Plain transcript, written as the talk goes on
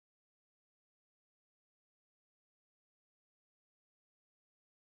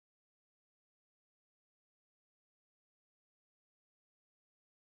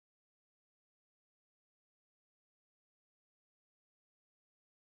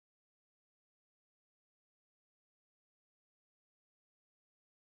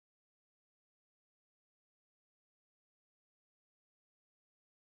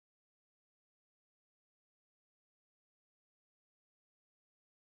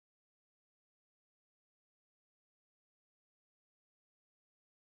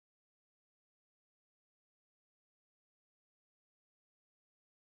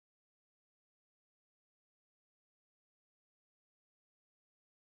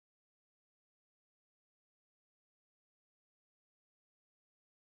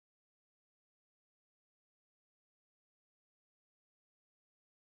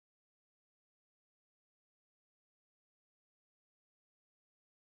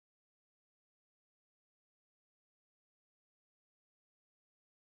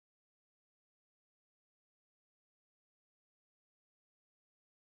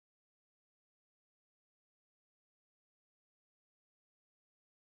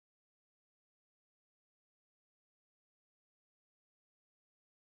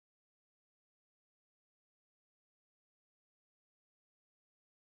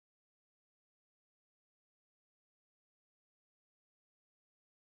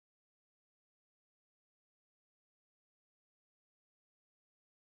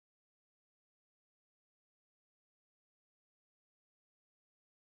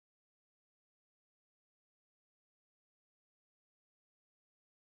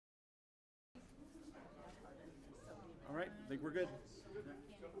think we're good.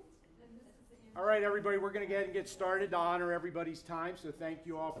 All right, everybody, we're going to go ahead and get started to honor everybody's time, so thank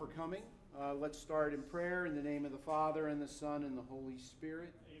you all for coming. Let's start in prayer in the name of the Father, and the Son, and the Holy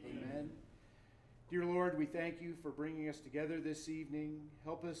Spirit. Amen. Dear Lord, we thank you for bringing us together this evening.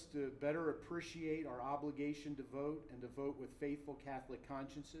 Help us to better appreciate our obligation to vote and to vote with faithful Catholic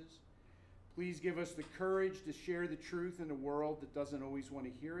consciences. Please give us the courage to share the truth in a world that doesn't always want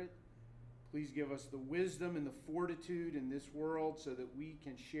to hear it. Please give us the wisdom and the fortitude in this world so that we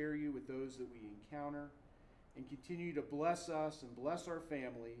can share you with those that we encounter, and continue to bless us and bless our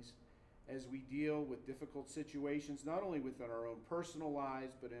families as we deal with difficult situations, not only within our own personal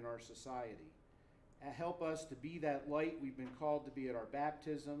lives, but in our society. Help us to be that light we've been called to be at our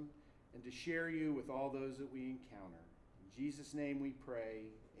baptism, and to share you with all those that we encounter. In Jesus' name we pray,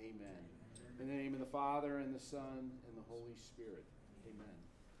 amen. In the name of the Father, and the Son, and the Holy Spirit, amen.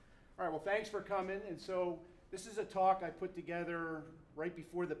 All right, well, thanks for coming. And so this is a talk I put together right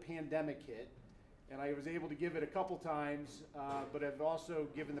before the pandemic hit, and I was able to give it a couple times, but I've also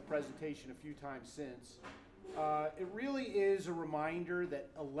given the presentation a few times since. It really is a reminder that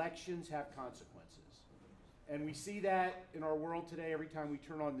elections have consequences. And we see that in our world today every time we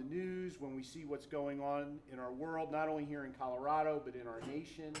turn on the news, when we see what's going on in our world, not only here in Colorado, but in our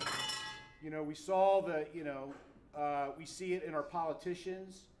nation. You know, we saw we see it in our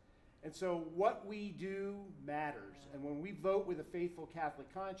politicians. And so what we do matters. And when we vote with a faithful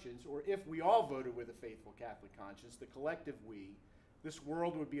Catholic conscience, or if we all voted with a faithful Catholic conscience, the collective we, this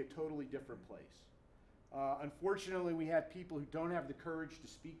world would be a totally different place. Unfortunately, we have people who don't have the courage to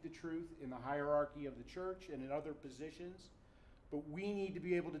speak the truth in the hierarchy of the church and in other positions, but we need to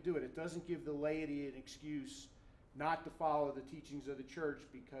be able to do it. It doesn't give the laity an excuse not to follow the teachings of the church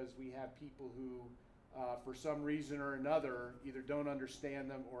because we have people who for some reason or another, either don't understand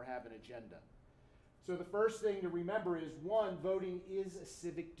them or have an agenda. So the first thing to remember is, one, voting is a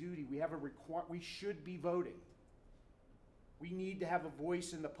civic duty. We should be voting. We need to have a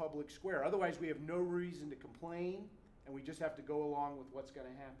voice in the public square. Otherwise, we have no reason to complain, and we just have to go along with what's going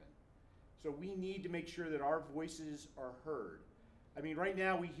to happen. So we need to make sure that our voices are heard. I mean, right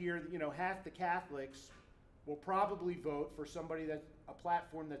now we hear, half the Catholics will probably vote for a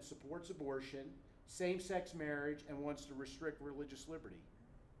platform that supports abortion, same-sex marriage, and wants to restrict religious liberty.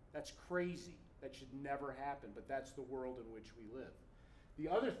 That's crazy. That should never happen, but that's the world in which we live. The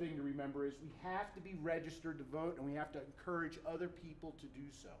other thing to remember is we have to be registered to vote, and we have to encourage other people to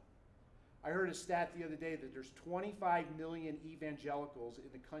do so. I heard a stat the other day that there's 25 million evangelicals in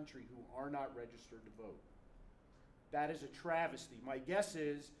the country who are not registered to vote. That is a travesty. My guess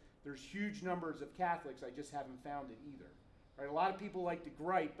is there's huge numbers of Catholics, I just haven't found it either. Right, a lot of people like to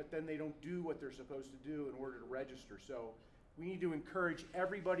gripe, but then they don't do what they're supposed to do in order to register. So we need to encourage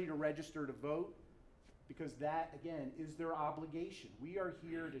everybody to register to vote, because that, again, is their obligation. We are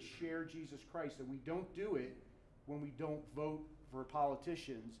here to share Jesus Christ, and we don't do it when we don't vote for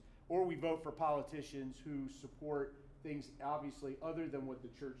politicians, or we vote for politicians who support things, obviously, other than what the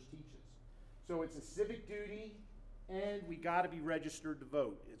church teaches. So it's a civic duty, and we got to be registered to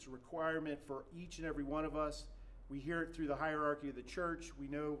vote. It's a requirement for each and every one of us. We hear it through the hierarchy of the church. We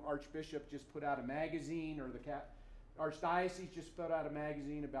know Archbishop just put out a magazine, or the Archdiocese just put out a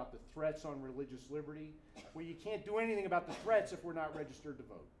magazine about the threats on religious liberty. Well, you can't do anything about the threats if we're not registered to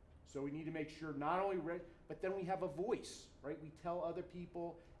vote. So we need to make sure not only, but then we have a voice, right? We tell other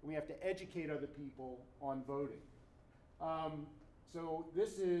people, and we have to educate other people on voting. So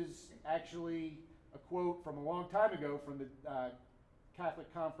this is actually a quote from a long time ago from the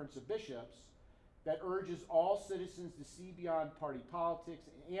Catholic Conference of Bishops, that urges all citizens to see beyond party politics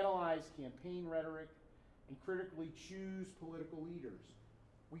and analyze campaign rhetoric and critically choose political leaders.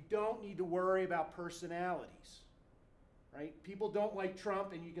 We don't need to worry about personalities, right? People don't like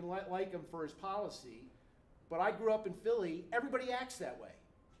Trump, and you can like him for his policy, but I grew up in Philly. Everybody acts that way,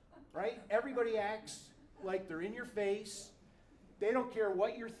 right? Everybody acts like they're in your face. They don't care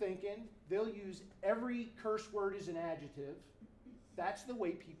what you're thinking. They'll use every curse word as an adjective. That's the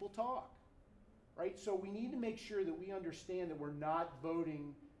way people talk. Right? So we need to make sure that we understand that we're not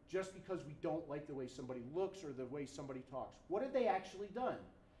voting just because we don't like the way somebody looks or the way somebody talks. What have they actually done?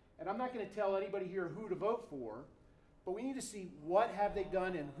 And I'm not going to tell anybody here who to vote for, but we need to see what have they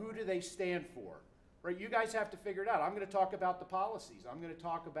done and who do they stand for. Right? You guys have to figure it out. I'm going to talk about the policies. I'm going to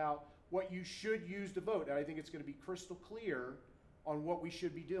talk about what you should use to vote. And I think it's going to be crystal clear on what we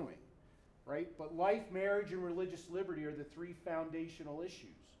should be doing. Right? But life, marriage, and religious liberty are the three foundational issues.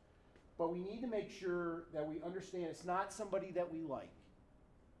 But we need to make sure that we understand it's not somebody that we like.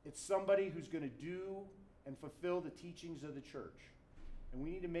 It's somebody who's going to do and fulfill the teachings of the church. And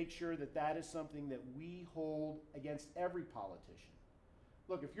we need to make sure that that is something that we hold against every politician.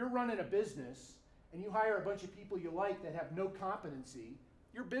 Look, if you're running a business and you hire a bunch of people you like that have no competency,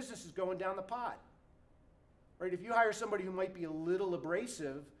 your business is going down the pot. Right? If you hire somebody who might be a little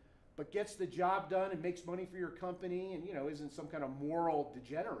abrasive, but gets the job done and makes money for your company and, isn't some kind of moral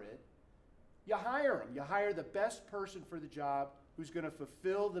degenerate, you hire them. You hire the best person for the job who's going to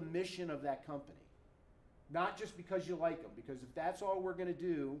fulfill the mission of that company. Not just because you like them, because if that's all we're going to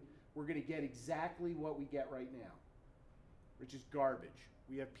do, we're going to get exactly what we get right now, which is garbage.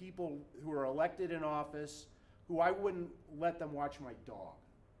 We have people who are elected in office who I wouldn't let them watch my dog.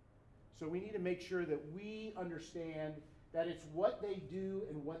 So we need to make sure that we understand that it's what they do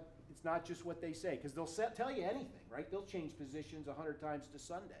and it's not just what they say, because they'll tell you anything, right? They'll change positions 100 times to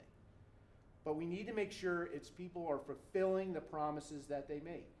Sunday. But we need to make sure it's people are fulfilling the promises that they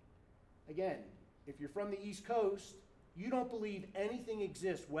make. Again, if you're from the East Coast, you don't believe anything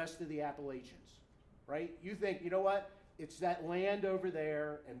exists west of the Appalachians, right? You think, you know what? It's that land over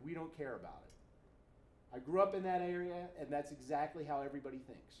there, and we don't care about it. I grew up in that area, and that's exactly how everybody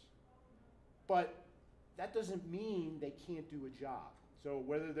thinks. But that doesn't mean they can't do a job. So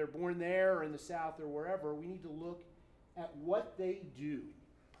whether they're born there or in the South or wherever, we need to look at what they do.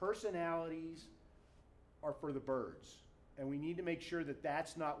 Personalities are for the birds. And we need to make sure that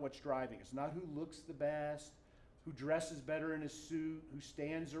that's not what's driving us. Not who looks the best, who dresses better in a suit, who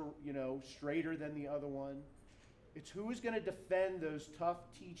stands straighter than the other one. It's who is going to defend those tough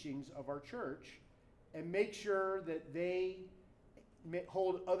teachings of our church and make sure that they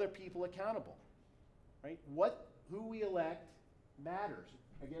hold other people accountable. Right? Who we elect matters.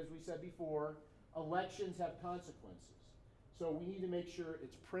 Again, as we said before, elections have consequences. So we need to make sure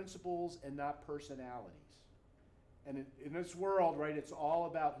it's principles and not personalities. And in this world, right, it's all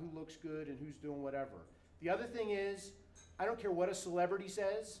about who looks good and who's doing whatever. The other thing is, I don't care what a celebrity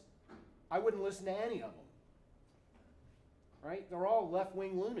says, I wouldn't listen to any of them. Right? They're all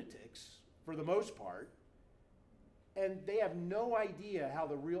left-wing lunatics for the most part, and they have no idea how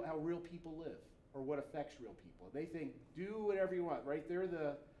real people live or what affects real people. They think, do whatever you want, right? They're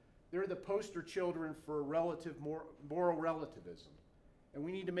the poster children for moral relativism. And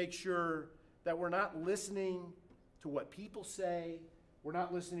we need to make sure that we're not listening to what people say. We're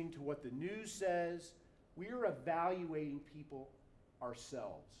not listening to what the news says. We are evaluating people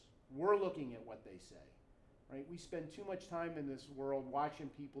ourselves. We're looking at what they say. Right? We spend too much time in this world watching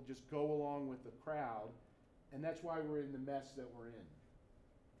people just go along with the crowd, and that's why we're in the mess that we're in.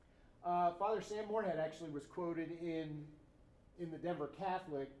 Father Sam Moorhead actually was quoted in the Denver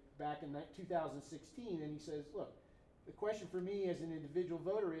Catholic back in 2016, and he says, look, the question for me as an individual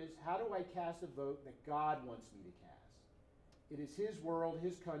voter is, how do I cast a vote that God wants me to cast? It is his world,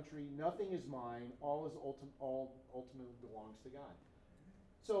 his country, nothing is mine, all ultimately belongs to God.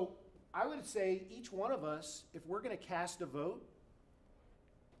 So I would say each one of us, if we're going to cast a vote,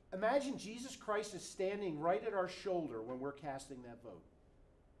 imagine Jesus Christ is standing right at our shoulder when we're casting that vote.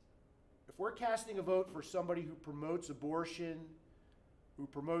 If we're casting a vote for somebody who promotes abortion, who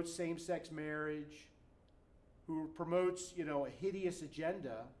promotes same-sex marriage, who promotes, a hideous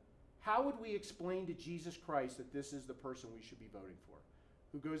agenda, how would we explain to Jesus Christ that this is the person we should be voting for,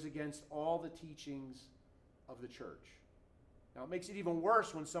 who goes against all the teachings of the church? Now, it makes it even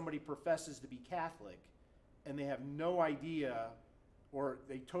worse when somebody professes to be Catholic and they have no idea or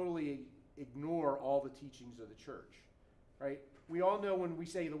they totally ignore all the teachings of the church, right? We all know when we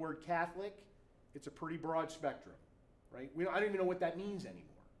say the word Catholic, it's a pretty broad spectrum, right? I don't even know what that means anymore,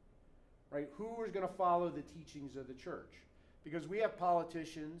 right? Who is going to follow the teachings of the church? Because we have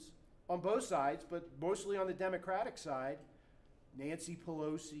politicians on both sides, but mostly on the Democratic side, Nancy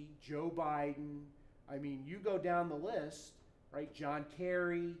Pelosi, Joe Biden. I mean, you go down the list, right? John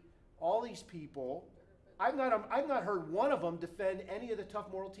Kerry, all these people. I've not heard one of them defend any of the tough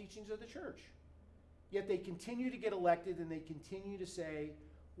moral teachings of the church. Yet they continue to get elected and they continue to say,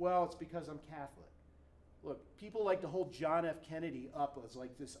 well, it's because I'm Catholic. Look, people like to hold John F. Kennedy up as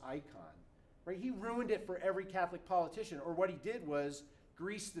like this icon, right? He ruined it for every Catholic politician, or what he did was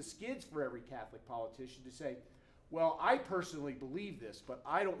grease the skids for every Catholic politician to say, well, I personally believe this, but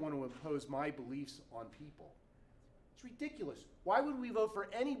I don't want to impose my beliefs on people. It's ridiculous. Why would we vote for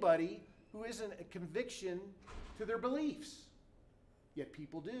anybody who isn't a conviction to their beliefs? Yet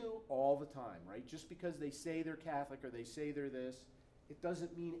people do all the time, right? Just because they say they're Catholic or they say they're this, it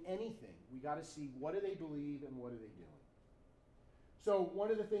doesn't mean anything. We got to see what do they believe and what are they doing. So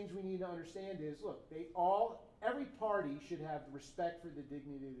one of the things we need to understand is, look, every party should have respect for the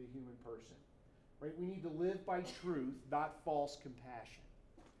dignity of the human person, right? We need to live by truth, not false compassion.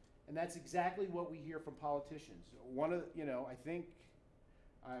 And that's exactly what we hear from politicians. I think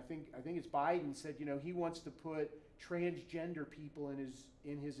I think it's Biden said, he wants to put transgender people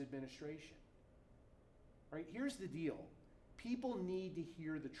in his administration. Right? Here's the deal. People need to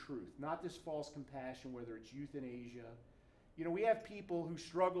hear the truth, not this false compassion, whether it's euthanasia. We have people who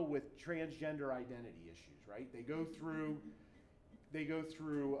struggle with transgender identity issues, right? They go through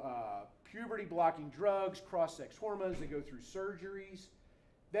puberty-blocking drugs, cross-sex hormones. They go through surgeries.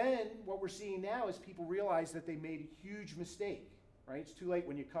 Then what we're seeing now is people realize that they made a huge mistake, right? It's too late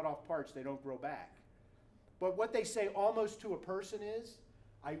when you cut off parts, they don't grow back. But what they say almost to a person is,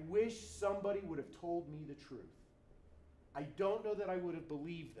 I wish somebody would have told me the truth. I don't know that I would have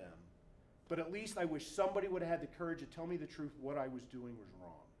believed them, but at least I wish somebody would have had the courage to tell me the truth. What I was doing was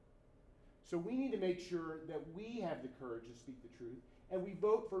wrong. So we need to make sure that we have the courage to speak the truth, and we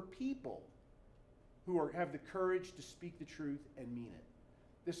vote for people who have the courage to speak the truth and mean it.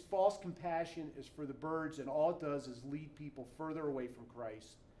 This false compassion is for the birds, and all it does is lead people further away from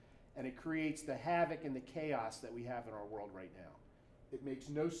Christ, and it creates the havoc and the chaos that we have in our world right now. It makes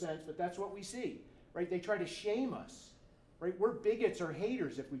no sense, but that's what we see, right? They try to shame us, right? We're bigots or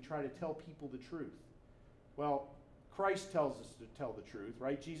haters if we try to tell people the truth. Well, Christ tells us to tell the truth,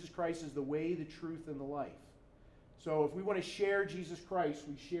 right? Jesus Christ is the way, the truth, and the life. So if we want to share Jesus Christ,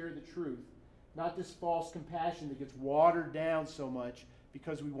 we share the truth, not this false compassion that gets watered down so much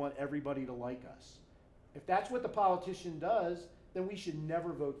because we want everybody to like us. If that's what the politician does, then we should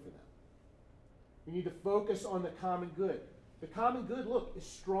never vote for them. We need to focus on the common good. The common good, look, is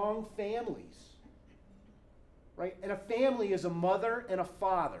strong families, right? And a family is a mother and a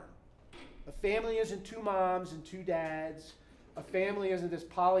father. A family isn't two moms and two dads. A family isn't this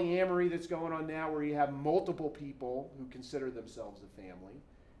polyamory that's going on now where you have multiple people who consider themselves a family.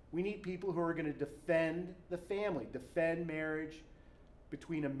 We need people who are going to defend the family, defend marriage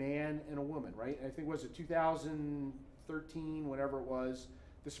between a man and a woman, right? I think, was it 2013, whatever it was,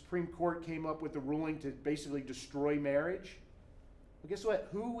 the Supreme Court came up with the ruling to basically destroy marriage. Well, guess what?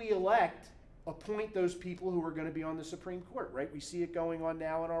 Who we elect appoint those people who are going to be on the Supreme Court, right? We see it going on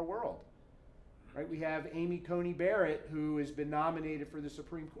now in our world, right? We have Amy Coney Barrett, who has been nominated for the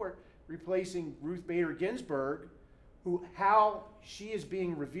Supreme Court, replacing Ruth Bader Ginsburg, how she is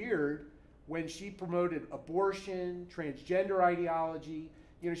being revered when she promoted abortion, transgender ideology.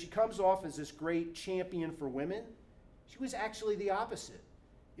 She comes off as this great champion for women. She was actually the opposite.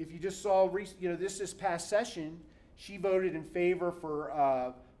 If you just saw, this past session, she voted in favor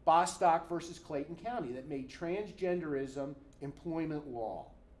for Bostock versus Clayton County that made transgenderism employment law.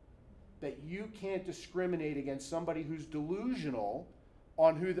 That you can't discriminate against somebody who's delusional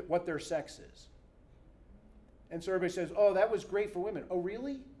on what their sex is. And so everybody says, oh, that was great for women. Oh,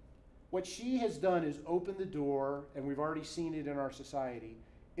 really? What she has done is open the door, and we've already seen it in our society.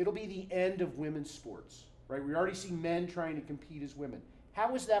 It'll be the end of women's sports, right? We already see men trying to compete as women.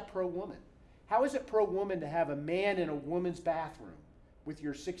 How is that pro-woman? How is it pro-woman to have a man in a woman's bathroom with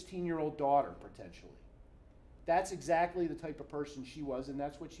your 16-year-old daughter, potentially? That's exactly the type of person she was, and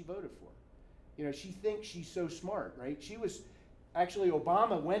that's what she voted for. She thinks she's so smart, right? Actually,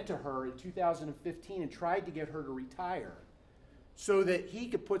 Obama went to her in 2015 and tried to get her to retire so that he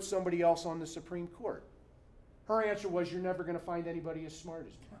could put somebody else on the Supreme Court. Her answer was, you're never going to find anybody as smart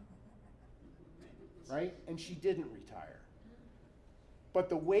as me. Right? And she didn't retire. But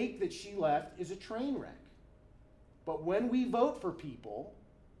the wake that she left is a train wreck. But when we vote for people,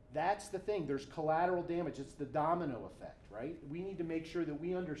 that's the thing. There's collateral damage. It's the domino effect, right? We need to make sure that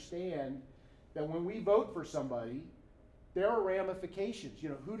we understand that when we vote for somebody, there are ramifications.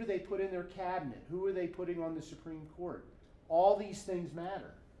 Who do they put in their cabinet? Who are they putting on the Supreme Court? All these things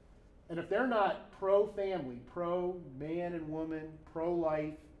matter. And if they're not pro-family, pro-man and woman,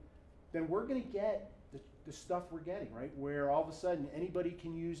 pro-life, then we're going to get the stuff we're getting, right? Where all of a sudden anybody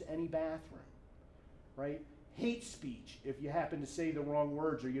can use any bathroom, right? Hate speech if you happen to say the wrong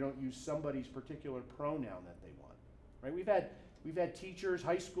words or you don't use somebody's particular pronoun that they want, right? We've had teachers,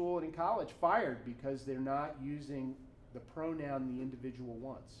 high school and in college, fired because they're not using the pronoun the individual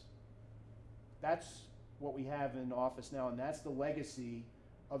wants. That's what we have in office now, and that's the legacy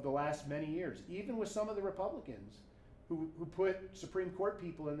of the last many years. Even with some of the Republicans who put Supreme Court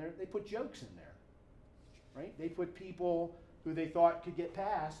people in there, they put jokes in there. Right? They put people who they thought could get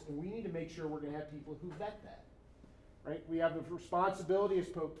passed, and we need to make sure we're going to have people who vet that. Right? We have the responsibility, as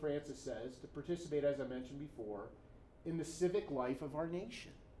Pope Francis says, to participate, as I mentioned before, in the civic life of our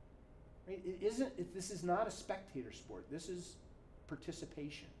nation. Right? This is not a spectator sport. This is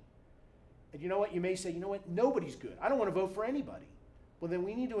participation. And you know what? You may say, nobody's good. I don't want to vote for anybody. Well, then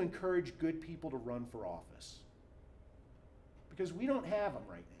we need to encourage good people to run for office. Because we don't have them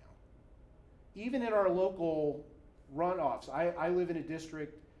right now. Even in our local runoffs. I live in a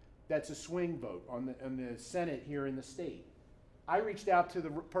district that's a swing vote on the Senate here in the state. I reached out to the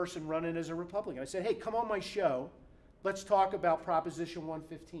person running as a Republican. I said, hey, come on my show. Let's talk about Proposition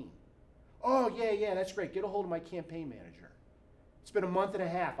 115. Oh, yeah, that's great. Get a hold of my campaign manager. It's been a month and a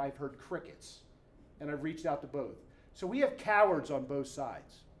half. I've heard crickets, and I've reached out to both. So we have cowards on both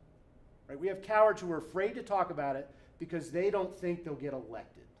sides. Right? We have cowards who are afraid to talk about it because they don't think they'll get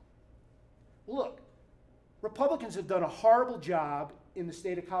elected. Look, Republicans have done a horrible job in the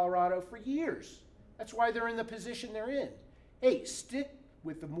state of Colorado for years. That's why they're in the position they're in. Hey, stick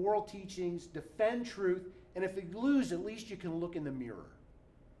with the moral teachings, defend truth, and if you lose, at least you can look in the mirror.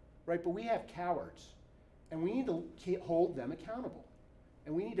 Right? But we have cowards, and we need to hold them accountable.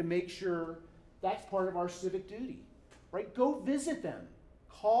 And we need to make sure that's part of our civic duty. Right? Go visit them.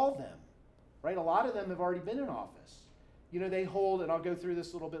 Call them. Right? A lot of them have already been in office. You know, they hold, and I'll go through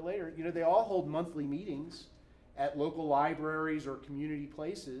this a little bit later, you know, they all hold monthly meetings at local libraries or community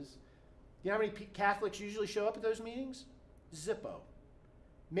places. You know how many Catholics usually show up at those meetings? Zippo.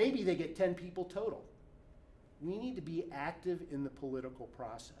 Maybe they get 10 people total. We need to be active in the political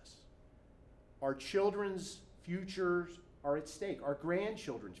process. Our children's futures are at stake. Our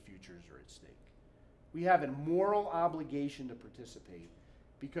grandchildren's futures are at stake. We have a moral obligation to participate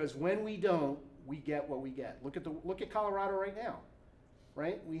because when we don't, we get what we get. Look at Colorado right now,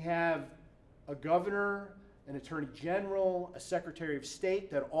 right? We have a governor, an attorney general, a secretary of state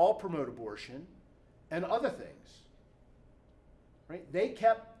that all promote abortion and other things, right? They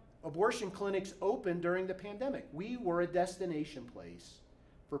kept abortion clinics open during the pandemic. We were a destination place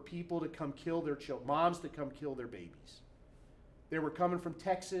for people to come kill their children, moms to come kill their babies. They were coming from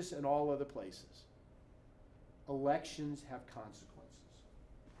Texas and all other places. Elections have consequences.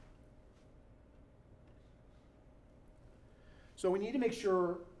 So we need to make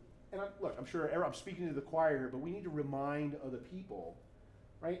sure, and I'm sure I'm speaking to the choir here, but we need to remind other people,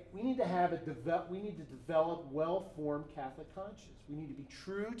 right? We need to develop well-formed Catholic conscience. We need to be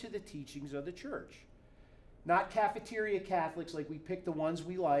true to the teachings of the church. Not cafeteria Catholics, like we pick the ones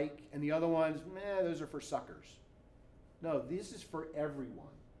we like, and the other ones, those are for suckers. No, this is for everyone.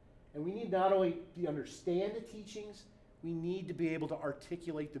 And we need not only to understand the teachings, we need to be able to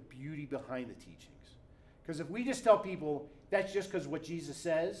articulate the beauty behind the teachings. Because if we just tell people that's just because what Jesus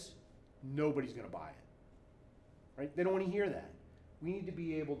says, nobody's going to buy it. Right? They don't want to hear that. We need to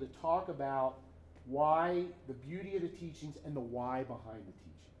be able to talk about why, the beauty of the teachings and the why behind the teachings.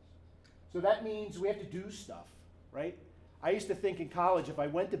 So that means we have to do stuff, right? I used to think in college if I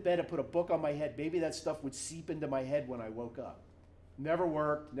went to bed and put a book on my head, maybe that stuff would seep into my head when I woke up. Never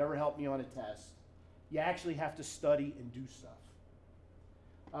worked, never helped me on a test. You actually have to study and do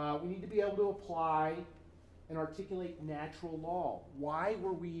stuff. We need to be able to apply and articulate natural law. Why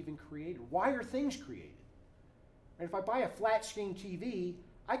were we even created? Why are things created? And if I buy a flat screen TV,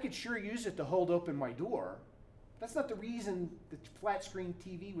 I could sure use it to hold open my door. That's not the reason the flat screen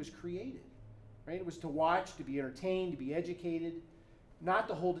TV was created. Right? It was to watch, to be entertained, to be educated, not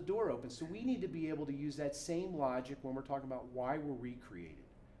to hold the door open. So we need to be able to use that same logic when we're talking about why were we created.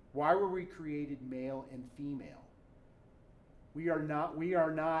 Why were we created male and female? We are not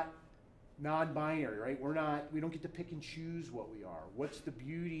non-binary, right? We don't get to pick and choose what we are. What's the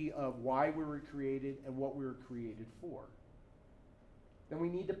beauty of why we were created and what we were created for? Then we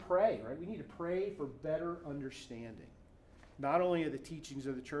need to pray, right? We need to pray for better understanding, not only of the teachings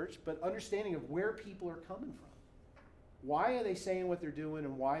of the church, but understanding of where people are coming from. Why are they saying what they're doing,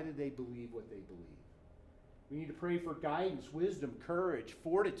 and why do they believe what they believe? We need to pray for guidance, wisdom, courage,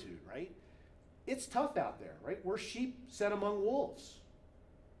 fortitude, right? It's tough out there, right? We're sheep sent among wolves.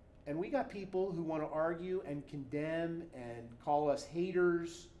 And we got people who want to argue and condemn and call us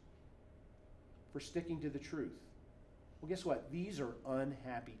haters for sticking to the truth. Well, guess what? These are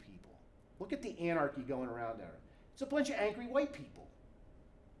unhappy people. Look at the anarchy going around there. It's a bunch of angry white people,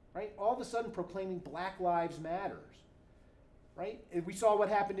 right? All of a sudden proclaiming Black Lives Matter, right? And we saw what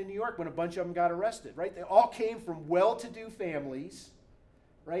happened in New York when a bunch of them got arrested, right? They all came from well-to-do families,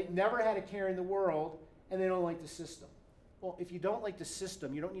 right? Never had a care in the world, and they don't like the system. Well, if you don't like the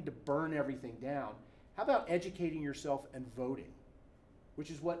system, you don't need to burn everything down. How about educating yourself and voting,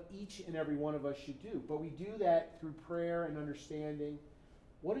 which is what each and every one of us should do. But we do that through prayer and understanding.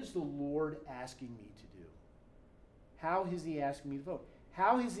 What is the Lord asking me to do? How is he asking me to vote?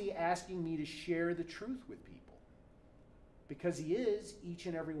 How is he asking me to share the truth with people? Because he is each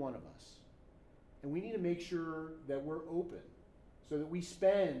and every one of us. And we need to make sure that we're open so that we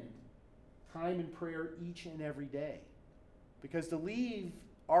spend time in prayer each and every day. Because to leave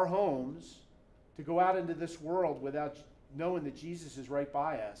our homes, to go out into this world without knowing that Jesus is right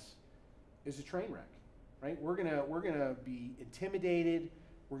by us, is a train wreck. right? We're gonna be intimidated.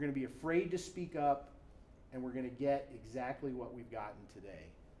 We're gonna be afraid to speak up, and we're gonna get exactly what we've gotten today,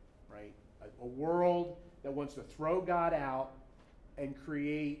 right? A world that wants to throw God out and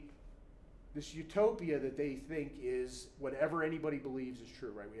create this utopia that they think is whatever anybody believes is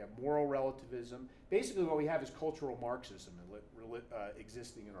true, right? We have moral relativism. Basically, what we have is cultural Marxism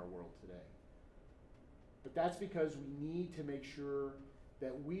existing in our world today. But that's because we need to make sure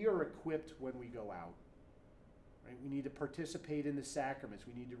that we are equipped when we go out. Right? We need to participate in the sacraments.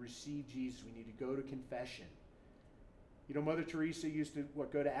 We need to receive Jesus. We need to go to confession. You know, Mother Teresa used to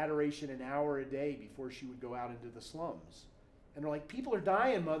go to adoration an hour a day before she would go out into the slums. And they're like, people are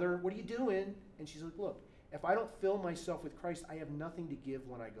dying, Mother. What are you doing? And she's like, look, if I don't fill myself with Christ, I have nothing to give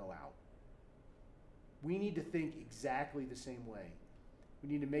when I go out. We need to think exactly the same way. We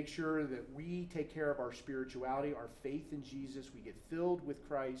need to make sure that we take care of our spirituality, our faith in Jesus. We get filled with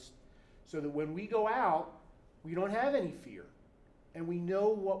Christ so that when we go out, we don't have any fear. And we know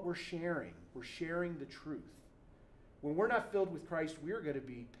what we're sharing. We're sharing the truth. When we're not filled with Christ, we're going to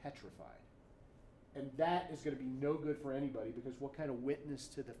be petrified. And that is going to be no good for anybody, because what kind of witness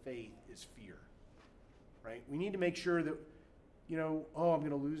to the faith is fear? Right? We need to make sure that, you know, oh, I'm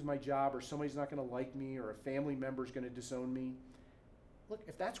going to lose my job, or somebody's not going to like me, or a family member is going to disown me. Look,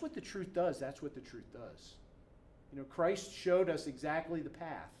 if that's what the truth does, that's what the truth does. You know, Christ showed us exactly the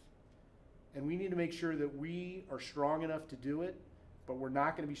path. And we need to make sure that we are strong enough to do it, but we're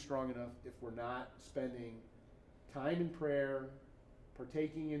not going to be strong enough if we're not spending time in prayer,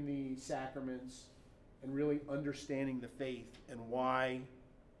 partaking in the sacraments, and really understanding the faith and why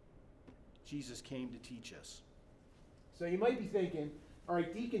Jesus came to teach us. So you might be thinking, all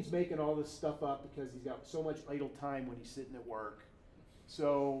right, Deacon's making all this stuff up because he's got so much idle time when he's sitting at work.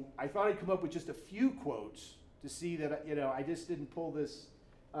 So I thought I'd come up with just a few quotes to see that, you know, I just didn't pull this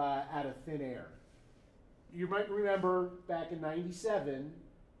out of thin air. You might remember back in '97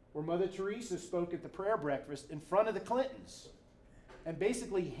 where Mother Teresa spoke at the prayer breakfast in front of the Clintons and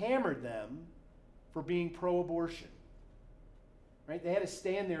basically hammered them for being pro-abortion. Right? They had to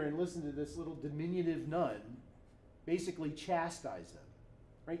stand there and listen to this little diminutive nun basically chastise them.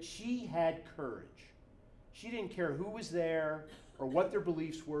 Right? She had courage. She didn't care who was there or what their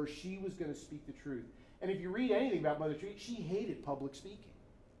beliefs were. She was going to speak the truth. And if you read anything about Mother Teresa, she hated public speaking.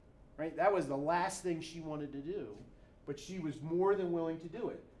 Right? That was the last thing she wanted to do, but she was more than willing to do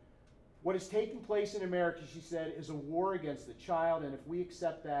it. What is taking place in America, she said, is a war against the child, and if we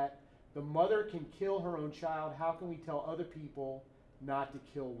accept that, the mother can kill her own child. How can we tell other people not to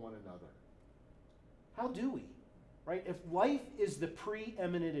kill one another? How do we? Right? If life is the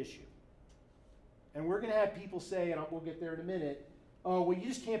preeminent issue, and we're going to have people say, and we'll get there in a minute, oh, well, you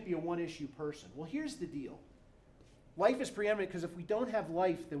just can't be a one-issue person. Well, here's the deal. Life is preeminent because if we don't have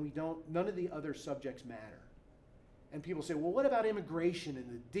life, then none of the other subjects matter. And people say, well, what about immigration and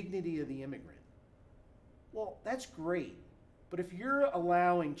the dignity of the immigrant? Well, that's great. But if you're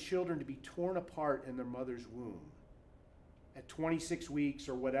allowing children to be torn apart in their mother's womb at 26 weeks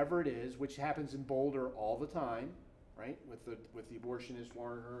or whatever it is, which happens in Boulder all the time, right, with the abortionist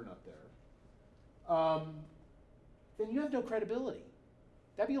Warren Hearn up there, then you have no credibility.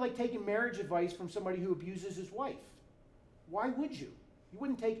 That'd be like taking marriage advice from somebody who abuses his wife. Why would you? You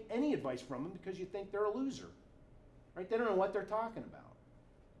wouldn't take any advice from them because you think they're a loser. Right? They don't know what they're talking about.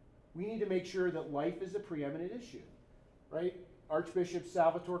 We need to make sure that life is a preeminent issue. Right? Archbishop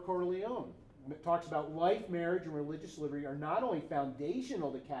Salvatore Corleone talks about life, marriage, and religious liberty are not only foundational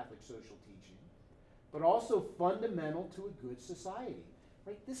to Catholic social teaching, but also fundamental to a good society.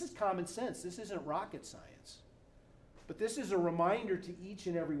 Right? This is common sense. This isn't rocket science. But this is a reminder to each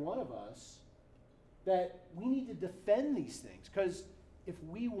and every one of us that we need to defend these things. Because if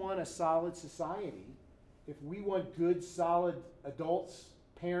we want a solid society, if we want good, solid adults,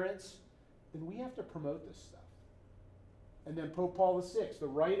 parents, then we have to promote this stuff. And then Pope Paul VI, the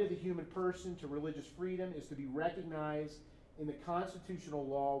right of the human person to religious freedom is to be recognized in the constitutional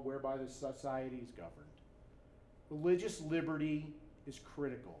law whereby the society is governed. Religious liberty is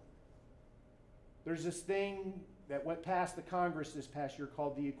critical. There's this thing that went past the Congress this past year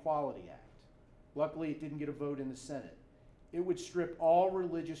called the Equality Act. Luckily, it didn't get a vote in the Senate. It would strip all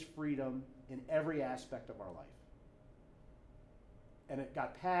religious freedom in every aspect of our life. And it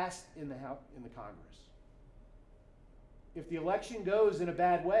got passed in the Congress. If the election goes in a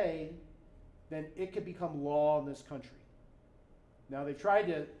bad way, then it could become law in this country. Now, they've tried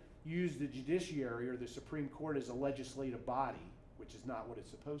to use the judiciary or the Supreme Court as a legislative body, which is not what it's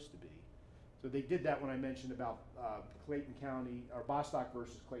supposed to be. So they did that when I mentioned about Clayton County, or Bostock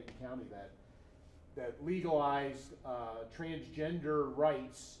versus Clayton County, that legalized transgender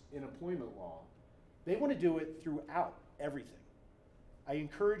rights in employment law. They want to do it throughout everything. I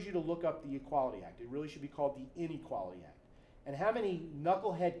encourage you to look up the Equality Act. It really should be called the Inequality Act. And how many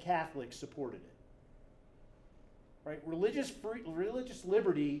knucklehead Catholics supported it? Right? Religious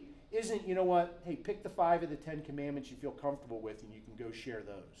liberty isn't, you know what, hey, pick the 5 of the 10 commandments you feel comfortable with and you can go share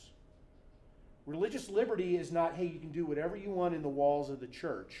those. Religious liberty is not, hey, you can do whatever you want in the walls of the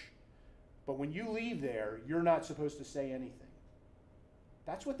church, but when you leave there, you're not supposed to say anything.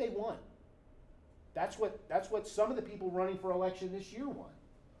 That's what they want. That's what some of the people running for election this year want.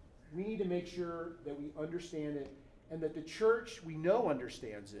 We need to make sure that we understand it and that the church, we know,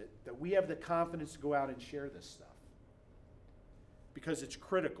 understands it, that we have the confidence to go out and share this stuff. Because it's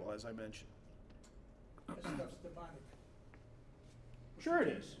critical, as I mentioned. This stuff's demonic. Sure it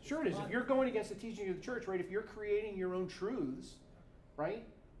is. Sure it is. If you're going against the teaching of the church, right, if you're creating your own truths, right,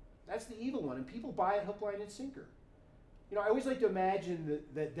 that's the evil one. And people buy it hook, line, and sinker. You know, I always like to imagine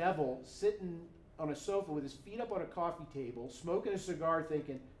the devil sitting on a sofa with his feet up on a coffee table, smoking a cigar,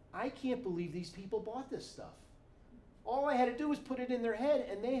 thinking, I can't believe these people bought this stuff. All I had to do was put it in their head,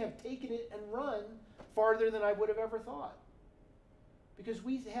 and they have taken it and run farther than I would have ever thought. Because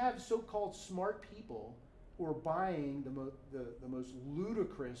we have so-called smart people who are buying the most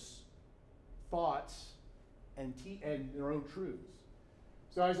ludicrous thoughts and their own truths.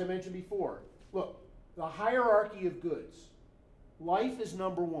 So as I mentioned before, look, the hierarchy of goods. Life is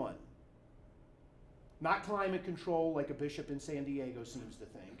number one. Not climate control like a bishop in San Diego seems to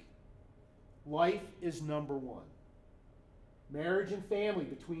think. Life is number one. Marriage and family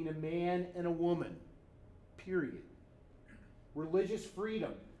between a man and a woman, period. Religious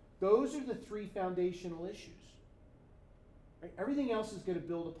freedom. Those are the 3 foundational issues. Right? Everything else is going to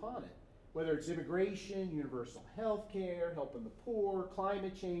build upon it. Whether it's immigration, universal health care, helping the poor,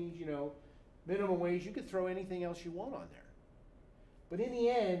 climate change, you know, minimum wage, you could throw anything else you want on there. But in the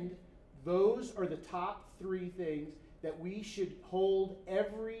end, those are the top 3 things that we should hold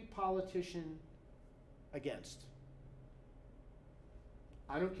every politician against.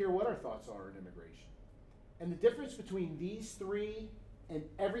 I don't care what our thoughts are on immigration. And the difference between these 3 and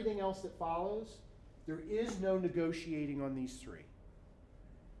everything else that follows, there is no negotiating on these 3.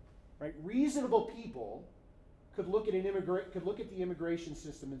 Right? Reasonable people could look at the immigration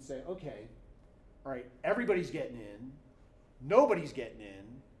system and say, okay, all right, everybody's getting in, nobody's getting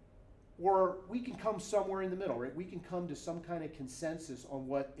in, or we can come somewhere in the middle, right? We can come to some kind of consensus on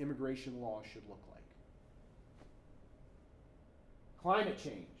what immigration law should look like. Climate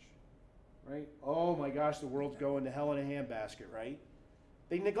change. Right? Oh my gosh, the world's going to hell in a handbasket, right?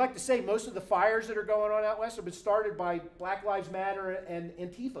 They neglect to say most of the fires that are going on out west have been started by Black Lives Matter and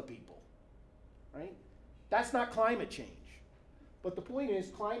Antifa people, right? That's not climate change. But the point is,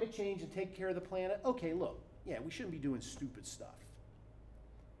 climate change and take care of the planet, okay, look, yeah, we shouldn't be doing stupid stuff.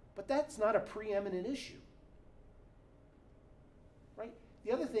 But that's not a preeminent issue, right?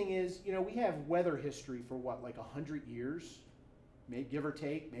 The other thing is, you know, we have weather history for what, like 100 years? Maybe give or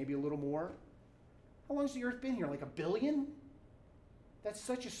take, maybe a little more. How long has the Earth been here? Like 1 billion? That's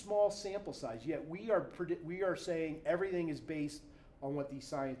such a small sample size. Yet we are saying everything is based on what these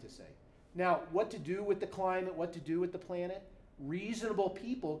scientists say. Now, what to do with the climate, what to do with the planet? Reasonable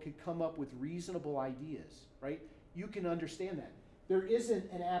people could come up with reasonable ideas, right? You can understand that. There isn't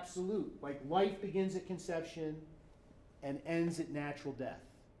an absolute, like life begins at conception and ends at natural death.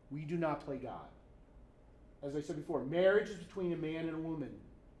 We do not play God. As I said before, marriage is between a man and a woman,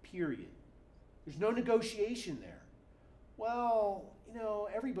 period. There's no negotiation there. Well, you know,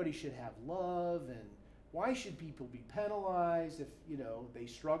 everybody should have love, and why should people be penalized if, you know, they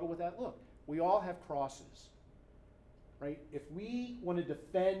struggle with that? Look, we all have crosses, right? If we want to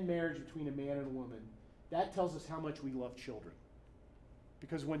defend marriage between a man and a woman, that tells us how much we love children.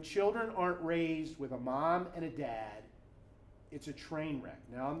 Because when children aren't raised with a mom and a dad, it's a train wreck.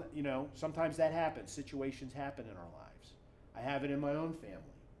 Now, you know, sometimes that happens. Situations happen in our lives. I have it in my own family.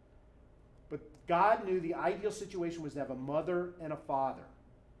 But God knew the ideal situation was to have a mother and a father.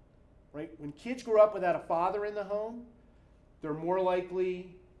 Right? When kids grow up without a father in the home, they're more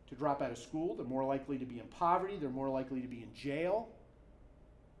likely to drop out of school. They're more likely to be in poverty. They're more likely to be in jail.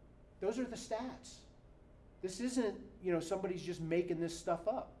 Those are the stats. This isn't, you know, somebody's just making this stuff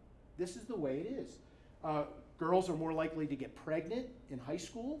up. This is the way it is. Girls are more likely to get pregnant in high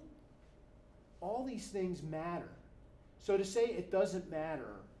school. All these things matter. So to say it doesn't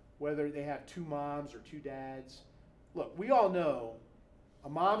matter whether they have 2 moms or 2 dads, look, we all know a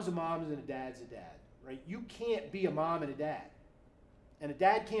mom's a mom and a dad's a dad, right? You can't be a mom and a dad. And a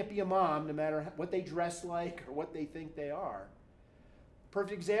dad can't be a mom no matter what they dress like or what they think they are.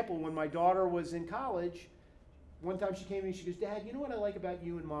 Perfect example, when my daughter was in college, one time she came to me, she goes, Dad, you know what I like about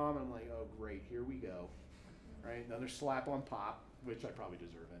you and Mom? And I'm like, oh, great, here we go. Right? Another slap on pop, which I probably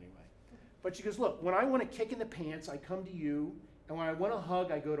deserve anyway. But she goes, look, when I want to kick in the pants, I come to you. And when I want a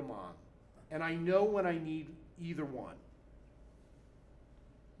hug, I go to Mom. And I know when I need either one.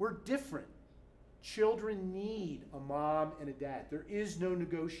 We're different. Children need a mom and a dad. There is no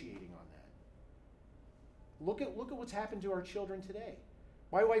negotiating on that. Look at what's happened to our children today.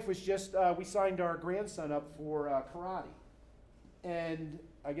 My wife was just, we signed our grandson up for karate. And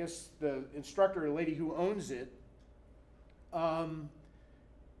I guess the instructor, a lady who owns it,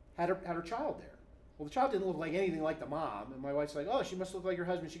 had her child there. Well, the child didn't look like anything like the mom. And my wife's like, oh, she must look like your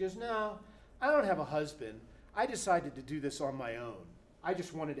husband. She goes, no, I don't have a husband. I decided to do this on my own. I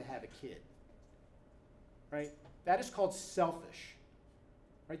just wanted to have a kid. Right? That is called selfish.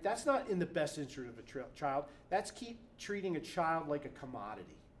 Right? That's not in the best interest of a child. That's keep treating a child like a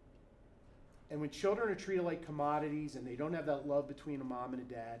commodity. And when children are treated like commodities and they don't have that love between a mom and a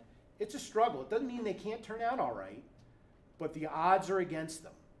dad, it's a struggle. It doesn't mean they can't turn out all right, but the odds are against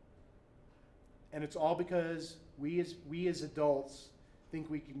them. And it's all because we as adults think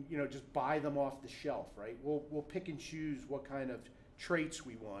we can, just buy them off the shelf, right? We'll pick and choose what kind of traits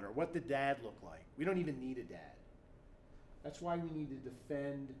we want or what the dad looked like. We don't even need a dad. That's why we need to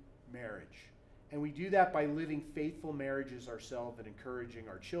defend marriage. And we do that by living faithful marriages ourselves and encouraging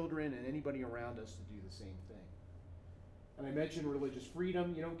our children and anybody around us to do the same thing. And I mentioned religious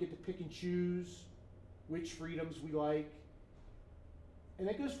freedom. You don't get to pick and choose which freedoms we like. And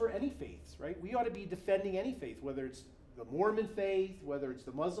that goes for any faiths, right? We ought to be defending any faith, whether it's the Mormon faith, whether it's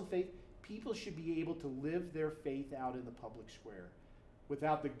the Muslim faith. People should be able to live their faith out in the public square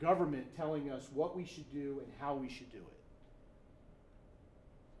without the government telling us what we should do and how we should do it.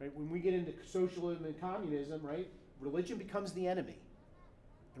 Right? When we get into socialism and communism, right, religion becomes the enemy.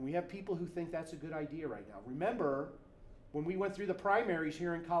 And we have people who think that's a good idea right now. Remember, when we went through the primaries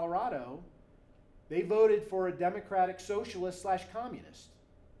here in Colorado, they voted for a Democratic socialist / communist.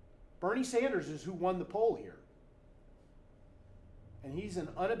 Bernie Sanders is who won the poll here. And he's an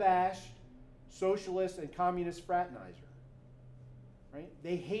unabashed socialist and communist fraternizer. Right?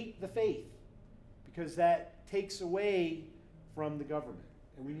 They hate the faith because that takes away from the government.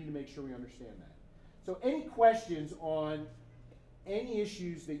 And we need to make sure we understand that. So any questions on any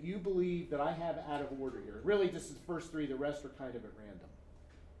issues that you believe that I have out of order here? Really just the first three, the rest are kind of at random.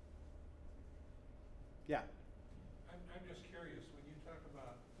 Yeah. I'm just curious, when you talk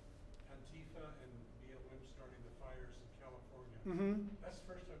about Antifa and BLM starting the fires in California, that's the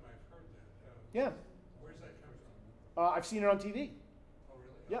first time I've heard that. Yeah. Where's that come from? I've seen it on TV. Oh,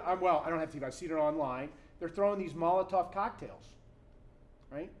 really? Yeah, I don't have TV. I've seen it online. They're throwing these Molotov cocktails,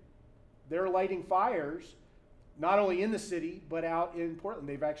 right? They're lighting fires, not only in the city, but out in Portland.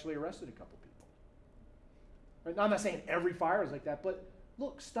 They've actually arrested a couple people. Right? Now, I'm not saying every fire is like that, but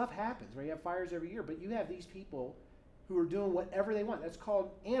look, stuff happens, right? You have fires every year, but you have these people who are doing whatever they want. That's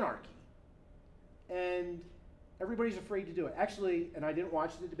called anarchy. And everybody's afraid to do it. Actually, and I didn't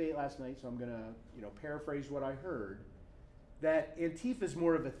watch the debate last night, so I'm going to, paraphrase what I heard, that Antifa is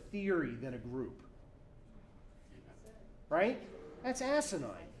more of a theory than a group. Right? That's asinine.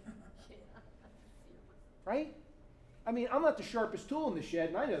 Right? I mean, I'm not the sharpest tool in the shed,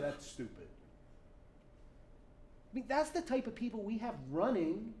 and I know that's stupid. I mean, that's the type of people we have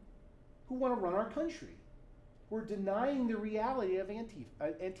running who want to run our country. We're denying the reality of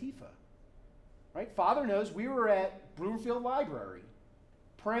Antifa. Right? Father knows we were at Broomfield Library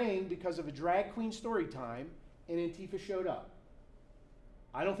praying because of a drag queen story time, and Antifa showed up.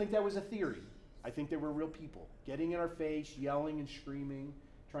 I don't think that was a theory. I think they were real people getting in our face, yelling and screaming,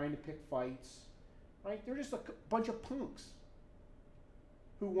 trying to pick fights. Right? They're just a bunch of punks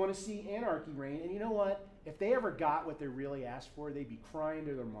who want to see anarchy reign. And you know what? If they ever got what they really asked for, they'd be crying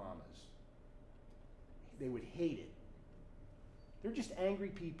to their mamas. They would hate it. They're just angry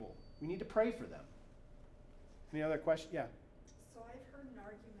people. We need to pray for them. Any other question? Yeah. So I've heard an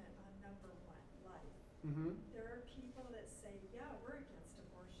argument on number one, life. Mm-hmm. There are people that say, yeah, we're against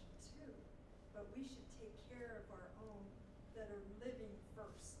abortion too, but we should take care of our own that are living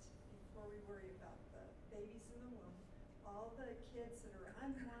first before we worry about the babies in the womb, all the kids that are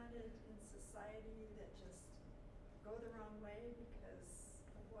unwanted in society that just go the wrong way because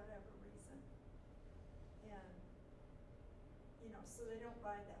of whatever reason. And, so they don't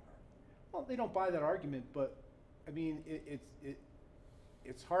buy that argument. Well, they don't buy that argument, but I mean,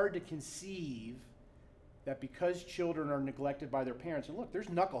 it's hard to conceive that because children are neglected by their parents, and look, there's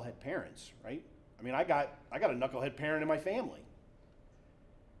knucklehead parents, right? I mean, I got a knucklehead parent in my family.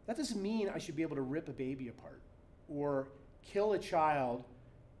 That doesn't mean I should be able to rip a baby apart or kill a child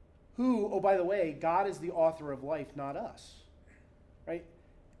who, oh, by the way, God is the author of life, not us, right?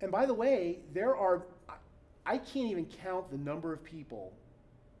 And by the way, I can't even count the number of people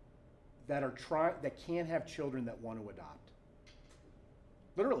that can't have children that want to adopt.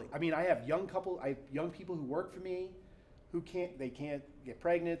 Literally, I mean, I have young people who work for me who can't get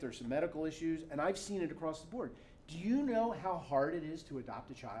pregnant. There's some medical issues, and I've seen it across the board. Do you know how hard it is to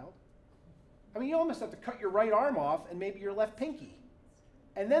adopt a child? I mean, you almost have to cut your right arm off and maybe your left pinky,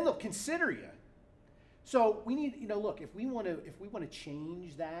 and then they'll consider you. So we need, look, if we want to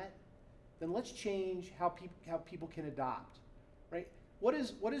change that, then let's change how people can adopt, right? What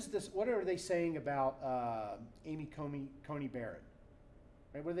is this? What are they saying about Amy Coney Barrett?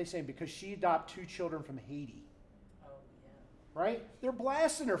 Right? What are they saying? Because she adopted 2 children from Haiti. Oh, yeah. Right? They're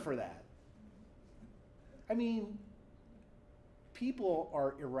blasting her for that. I mean, people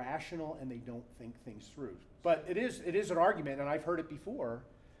are irrational and they don't think things through. But it is an argument, and I've heard it before.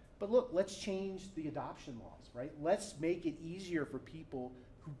 But look, let's change the adoption laws, right? Let's make it easier for people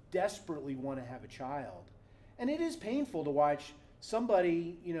who desperately want to have a child. And it is painful to watch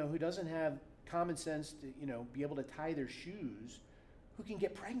somebody, who doesn't have common sense to, be able to tie their shoes, who can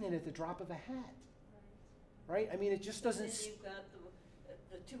get pregnant at the drop of a hat. Right? I mean, it just doesn't. And then you've got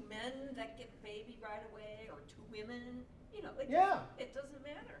the 2 men that get baby right away, or 2 women. It doesn't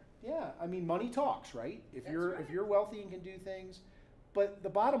matter. Yeah, I mean, money talks, right? If That's you're right. if you're wealthy and can do things, but the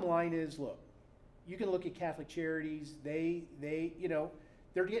bottom line is, look, you can look at Catholic Charities. They're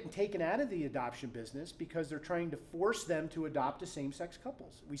getting taken out of the adoption business because they're trying to force them to adopt to same-sex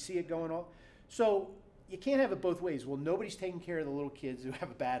couples. We see it going on. So you can't have it both ways. Well, nobody's taking care of the little kids who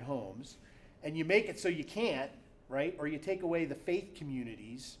have bad homes, and you make it so you can't, right? Or you take away the faith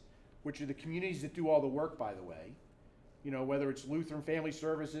communities, which are the communities that do all the work, by the way. Whether it's Lutheran Family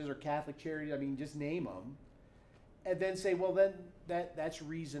Services or Catholic Charities, I mean, just name them. And then say, well, then that's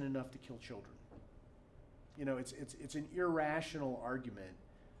reason enough to kill children. It's an irrational argument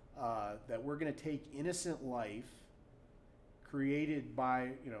that we're going to take innocent life created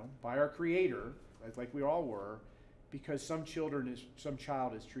by our Creator, like we all were, because some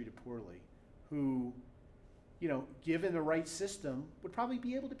child is treated poorly, who, given the right system, would probably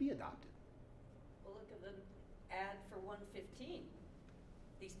be able to be adopted. Well, look at the ad for 115.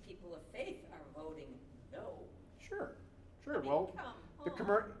 These people of faith are voting no. Sure. I mean, Well, come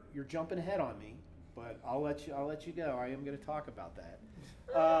on. you're jumping ahead on me, but I'll let you go. I am going to talk about that.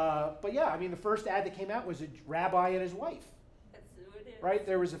 But yeah, I mean, the first ad that came out was a rabbi and his wife. That's who it is. Right?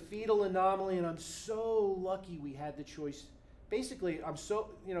 There was a fetal anomaly, and I'm so lucky we had the choice. Basically,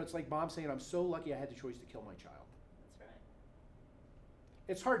 it's like Mom saying, I'm so lucky I had the choice to kill my child. That's right.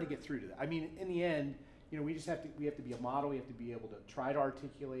 It's hard to get through to that. I mean, in the end, we have to be a model. We have to be able to try to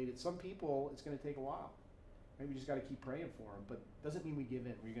articulate it. Some people, it's going to take a while. Right? We just got to keep praying for them, but doesn't mean we give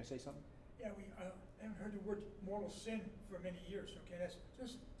in. Were you going to say something? Yeah, we haven't heard the word mortal sin for many years, okay? That's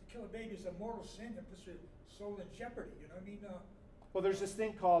just to kill a baby is a mortal sin that puts your soul in jeopardy, you know what I mean? Well, there's this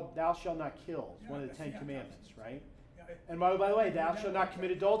thing called thou shalt not kill. It's one of the 10 Yeah, commandments, right? Yeah, And by the way, thou shalt not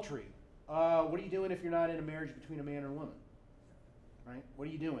commit adultery. What are you doing if you're not in a marriage between a man and a woman? Right? What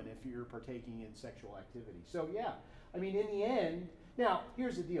are you doing if you're partaking in sexual activity? So yeah, I mean, in the end, now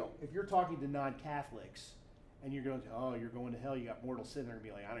here's the deal. If you're talking to non-Catholics and you're going to hell, you got mortal sin, they're going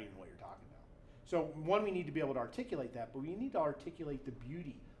to be like, I don't even know what you're talking about. So one, we need to be able to articulate that, but we need to articulate the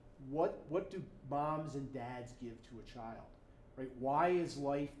beauty. What do moms and dads give to a child? Right? Why is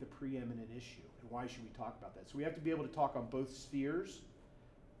life the preeminent issue? And why should we talk about that? So we have to be able to talk on both spheres.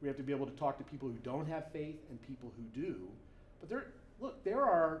 We have to be able to talk to people who don't have faith and people who do. But there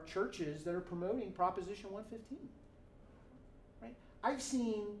are churches that are promoting Proposition 115. Right? I've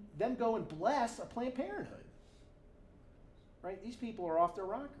seen them go and bless a Planned Parenthood. Right? These people are off their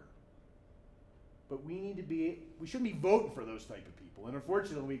rocker. But we shouldn't be voting for those type of people. And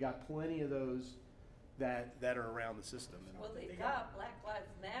unfortunately, we got plenty of those that are around the system. Well, they've got Black Lives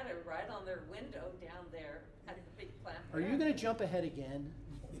Matter right on their window down there at the big plant. Are you going to jump ahead again?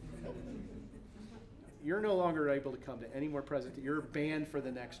 You're no longer able to come to any more presentations. You're banned for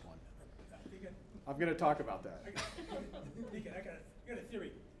the next one. I'm going to talk about that. I got a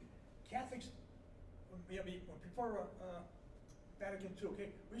theory. Catholics, before Vatican II, okay,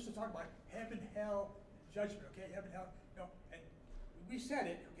 we used to talk about heaven, hell, judgment, okay, heaven, hell, and we said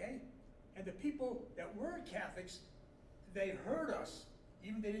it, okay, and the people that were Catholics, they heard us,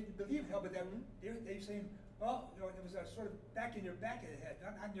 even they didn't believe hell, but they saying, well, it was a sort of back in your back of the head,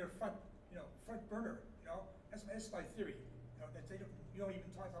 not on your front, front burner, that's my theory, that you don't even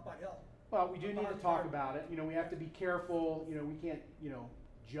talk about hell. Well, we do need to talk about it. We have to be careful. We can't,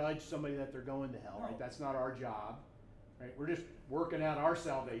 judge somebody that they're going to hell, right? No. That's not our job, Right? We're just working out our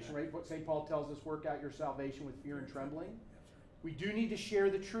salvation, right? What St. Paul tells us, work out your salvation with fear and trembling. We do need to share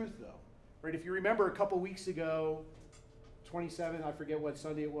the truth, though. Right? If you remember a couple weeks ago, 27, I forget what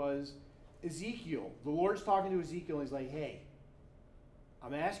Sunday it was, Ezekiel, the Lord's talking to Ezekiel, and he's like, hey,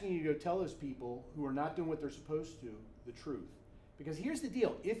 I'm asking you to go tell those people who are not doing what they're supposed to the truth. Because here's the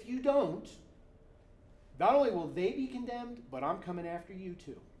deal. If you don't, not only will they be condemned, but I'm coming after you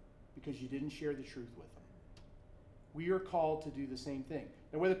too, because you didn't share the truth with them. We are called to do the same thing.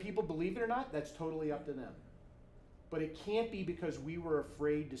 And whether people believe it or not, that's totally up to them. But it can't be because we were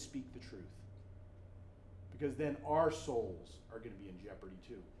afraid to speak the truth. Because then our souls are going to be in jeopardy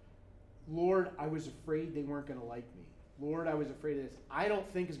too. Lord, I was afraid they weren't going to like me. Lord, I was afraid of this. I don't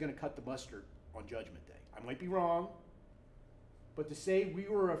think is going to cut the mustard on Judgment Day. I might be wrong. But to say we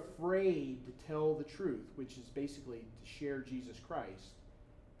were afraid to tell the truth, which is basically to share Jesus Christ,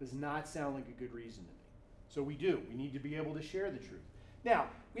 does not sound like a good reason to me. So we do. We need to be able to share the truth. Now,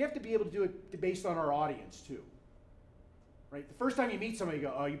 we have to be able to do it based on our audience too. Right? The first time you meet somebody, you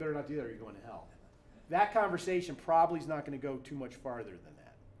go, oh, you better not do that or you're going to hell. That conversation probably is not going to go too much farther than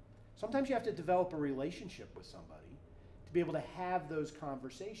that. Sometimes you have to develop a relationship with somebody to be able to have those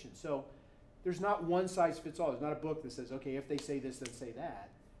conversations. So there's not one size fits all. There's not a book that says, okay, if they say this, then say that.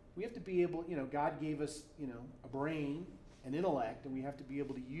 We have to be able, God gave us, a brain, an intellect, and we have to be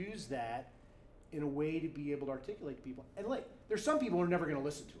able to use that in a way to be able to articulate to people. And there's some people who are never going to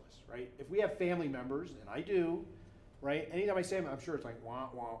listen to us, right? If we have family members, and I do, right? Anytime I say them, I'm sure it's like, wah,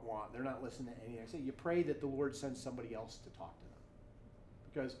 wah, wah. They're not listening to anything I say. You pray that the Lord sends somebody else to talk to them.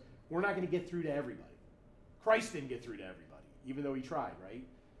 Because we're not going to get through to everybody. Christ didn't get through to everybody, even though he tried, right?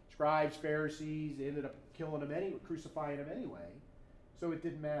 Scribes, Pharisees, they ended up killing him anyway, crucifying him anyway. So it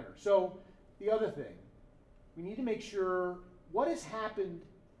didn't matter. So the other thing, we need to make sure what has happened,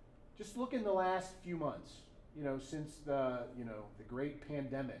 just look in the last few months, since the great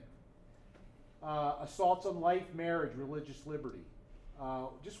pandemic. Assaults on life, marriage, religious liberty.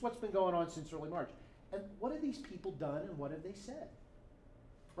 Just what's been going on since early March. And what have these people done and what have they said?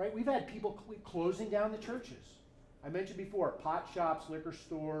 Right? We've had people closing down the churches. I mentioned before, pot shops, liquor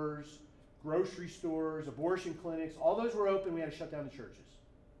stores, grocery stores, abortion clinics, all those were open. We had to shut down the churches.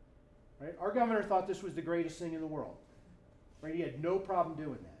 Right? Our governor thought this was the greatest thing in the world. Right? He had no problem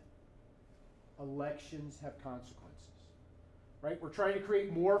doing that. Elections have consequences. Right? We're trying to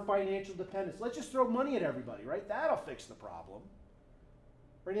create more financial dependence. Let's just throw money at everybody, right? That'll fix the problem.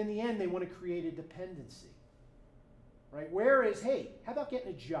 Right? In the end, they want to create a dependency. Right? Whereas, hey, how about getting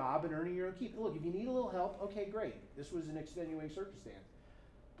a job and earning your own keep? Look, if you need a little help, okay, great. This was an extenuating circumstance.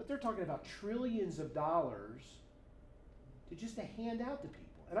 But they're talking about trillions of dollars to just to hand out to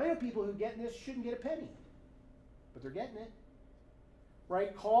people. And I know people who get this shouldn't get a penny, but they're getting it.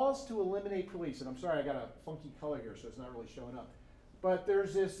 Right? Calls to eliminate police. And I'm sorry, I got a funky color here, so it's not really showing up. But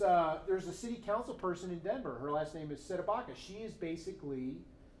there's a city council person in Denver. Her last name is Sedabaka. She is basically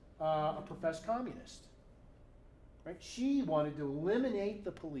a professed communist. Right? She wanted to eliminate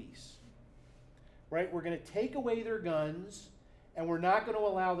the police. Right? We're going to take away their guns, and we're not going to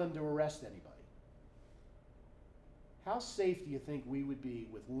allow them to arrest anybody. How safe do you think we would be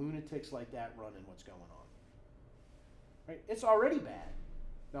with lunatics like that running what's going on? Right? It's already bad.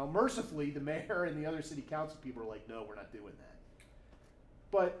 Now, mercifully, the mayor and the other city council people are like, no, we're not doing that.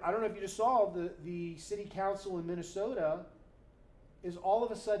 But I don't know if you just saw, the city council in Minnesota is all of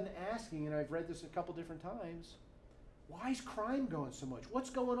a sudden asking, and I've read this a couple different times, why is crime going so much? What's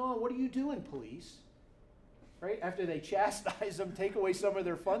going on? What are you doing, police? Right? After they chastise them, take away some of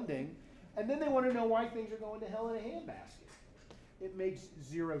their funding, and then they want to know why things are going to hell in a handbasket. It makes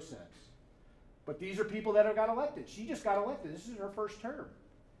zero sense. But these are people that have got elected. She just got elected. This is her first term.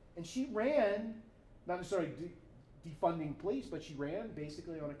 And she ran, not necessarily defunding police, but she ran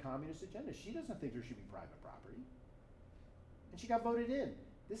basically on a communist agenda. She doesn't think there should be private property. And she got voted in.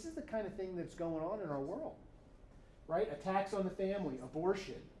 This is the kind of thing that's going on in our world. Right? Attacks on the family,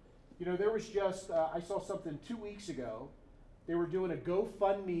 abortion. There was just, I saw something 2 weeks ago. They were doing a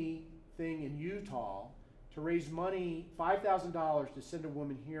GoFundMe thing in Utah to raise money, $5,000 to send a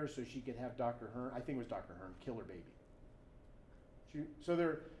woman here so she could have Dr. Hearn, I think it was Dr. Hearn, kill her baby. So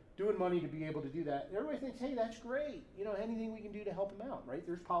they're doing money to be able to do that. And everybody thinks, hey, that's great. Anything we can do to help them out, right?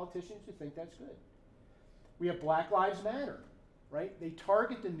 There's politicians who think that's good. We have Black Lives Matter, right? They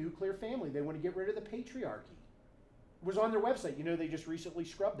target the nuclear family. They want to get rid of the patriarchy. It was on their website. They just recently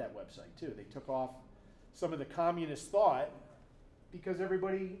scrubbed that website, too. They took off some of the communist thought because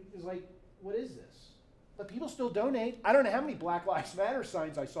everybody is like, what is this? But people still donate. I don't know how many Black Lives Matter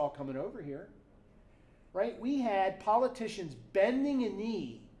signs I saw coming over here. Right? We had politicians bending a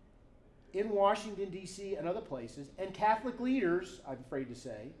knee in Washington, D.C. and other places, and Catholic leaders, I'm afraid to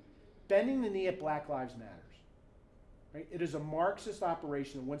say, bending the knee at Black Lives Matters. Right? It is a Marxist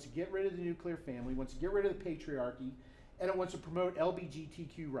operation that wants to get rid of the nuclear family, wants to get rid of the patriarchy, and it wants to promote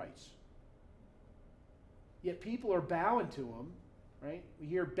LGBTQ rights. Yet people are bowing to them, right? We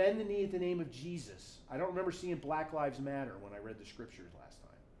hear bend the knee at the name of Jesus. I don't remember seeing Black Lives Matter when I read the scriptures last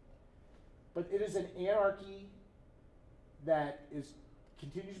time. But it is an anarchy that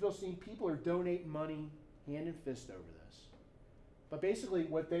continues to go seeing people are donating money hand and fist over this. But basically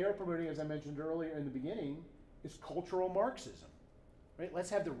what they are promoting, as I mentioned earlier in the beginning, is cultural Marxism. Right? Let's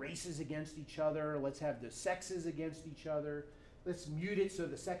have the races against each other. Let's have the sexes against each other. Let's mute it so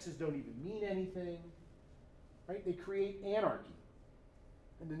the sexes don't even mean anything. Right? They create anarchy.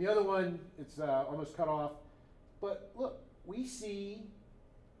 And then the other one, it's almost cut off. But look, we see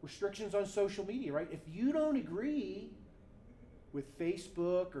restrictions on social media, right? If you don't agree with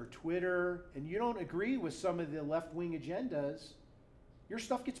Facebook or Twitter, and you don't agree with some of the left-wing agendas, your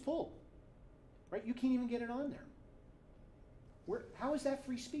stuff gets pulled, right? You can't even get it on there. How is that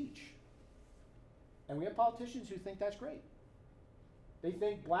free speech? And we have politicians who think that's great. They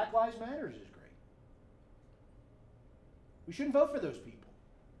think Black Lives Matters is great. We shouldn't vote for those people.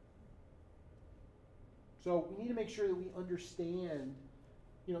 So we need to make sure that we understand,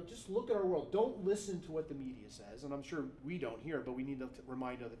 just look at our world. Don't listen to what the media says, and I'm sure we don't hear, but we need to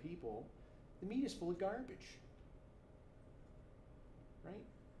remind other people. The media is full of garbage, right?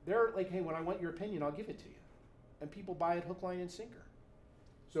 They're like, hey, when I want your opinion, I'll give it to you. And people buy it hook, line, and sinker.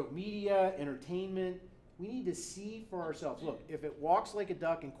 So media, entertainment, we need to see for ourselves. Look, if it walks like a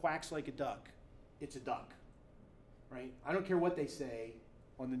duck and quacks like a duck, it's a duck, right? I don't care what they say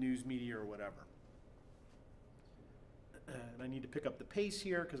on the news media or whatever. And I need to pick up the pace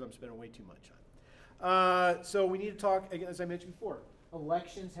here because I'm spending way too much on it. So we need to talk, as I mentioned before,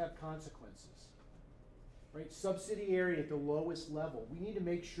 elections have consequences, right? Subsidiary at the lowest level. We need to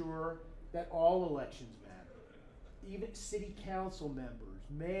make sure that all elections matter. Even city council members,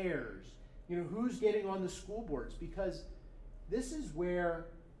 mayors, who's getting on the school boards, because this is where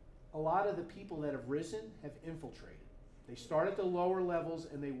a lot of the people that have risen have infiltrated. They start at the lower levels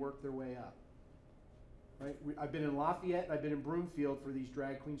and they work their way up. Right? I've been in Lafayette and I've been in Broomfield for these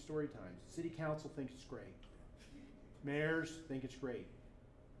drag queen story times. City council thinks it's great. Mayors think it's great.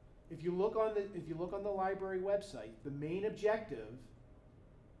 If you look on the library website, the main objective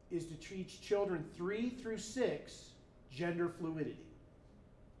is to teach children 3 through 6 gender fluidity.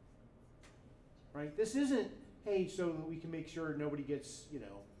 Right? This isn't, hey, so that we can make sure nobody gets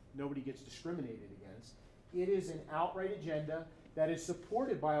discriminated against. It is an outright agenda that is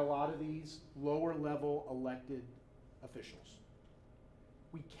supported by a lot of these lower level elected officials.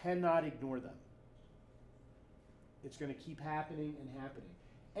 We cannot ignore them. It's going to keep happening and happening.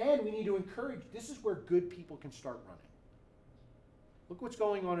 And we need to encourage, this is where good people can start running. Look what's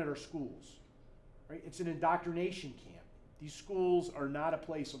going on at our schools, right? It's an indoctrination camp. These schools are not a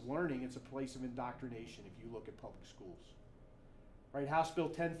place of learning, it's a place of indoctrination if you look at public schools. Right, House Bill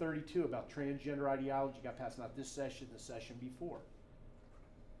 1032 about transgender ideology got passed not this session, the session before.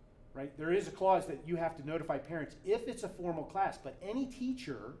 Right, there is a clause that you have to notify parents if it's a formal class, but any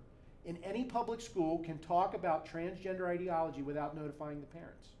teacher in any public school can talk about transgender ideology without notifying the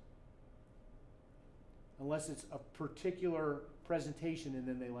parents. Unless it's a particular presentation and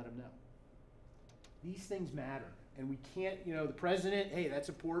then they let them know. These things matter, and we can't, the president, hey, that's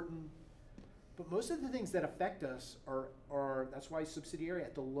important. But most of the things that affect us are that's why subsidiary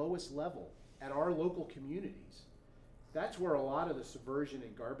at the lowest level, at our local communities. That's where a lot of the subversion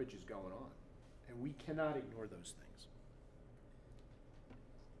and garbage is going on. And we cannot ignore those things.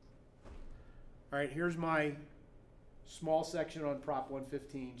 All right, here's my small section on Prop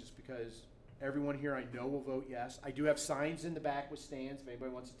 115, just because everyone here I know will vote yes. I do have signs in the back with stands if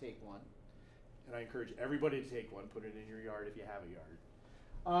anybody wants to take one. And I encourage everybody to take one. Put it in your yard if you have a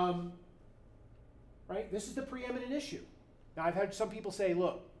yard. Right? This is the preeminent issue. Now, I've had some people say,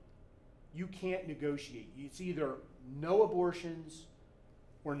 look, you can't negotiate. It's either no abortions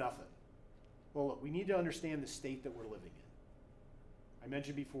or nothing. Well, look, we need to understand the state that we're living in. I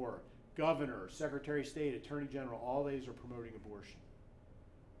mentioned before, governor, secretary of state, attorney general, all these are promoting abortion.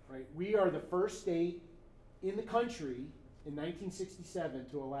 Right? We are the first state in the country in 1967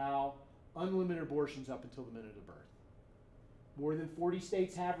 to allow unlimited abortions up until the minute of birth. More than 40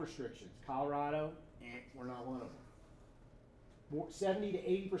 states have restrictions. Colorado, we're not one of them. 70 to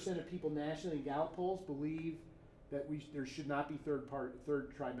 80% of people nationally in Gallup polls believe that there should not be third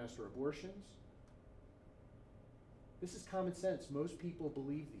trimester abortions. This is common sense. Most people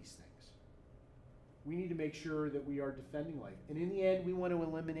believe these things. we need to make sure that we are defending life. And in the end, we want to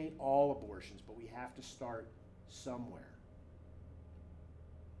eliminate all abortions, but we have to start somewhere.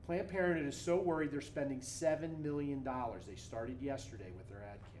 Planned Parenthood is so worried they're spending $7 million. They started yesterday with their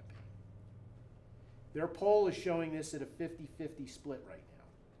ad campaign. Their poll is showing this at a 50-50 split right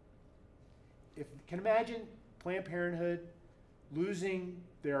now. Can imagine Planned Parenthood losing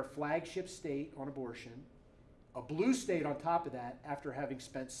their flagship state on abortion, a blue state on top of that after having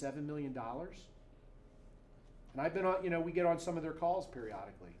spent $7 million. And I've been on, we get on some of their calls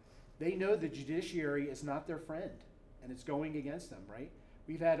periodically. They know the judiciary is not their friend, and it's going against them, right?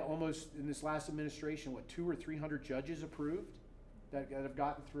 We've had almost, in this last administration, 200 or 300 judges approved that have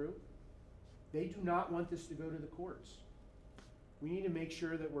gotten through. They do not want this to go to the courts. We need to make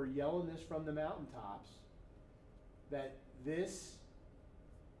sure that we're yelling this from the mountaintops, that this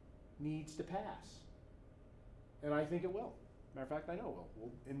needs to pass. And I think it will. Matter of fact, I know it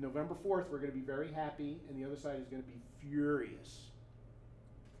will. In November 4th, we're going to be very happy, and the other side is going to be furious.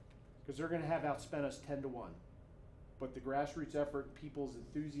 Because they're going to have outspent us 10-1. But the grassroots effort, people's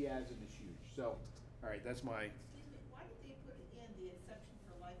enthusiasm is huge. So, all right, that's my... Excuse me, why did they put in the exception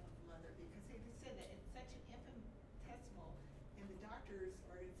for life of mother? Because they just said that it's such an infinitesimal, and the doctors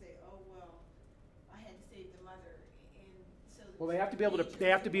are going to say, oh, well, I had to save the mother. And so Well, they have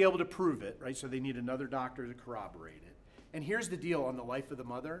to be able to prove it, right? So they need another doctor to corroborate it. And here's the deal on the life of the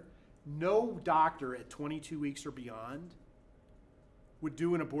mother. No doctor at 22 weeks or beyond would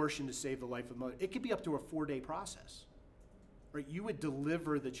do an abortion to save the life of the mother. It could be up to a 4-day process, right? You would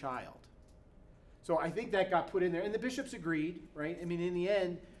deliver the child. So I think that got put in there, and the bishops agreed, right? I mean, in the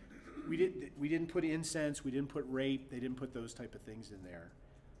end, we didn't put incense, we didn't put rape, they didn't put those type of things in there.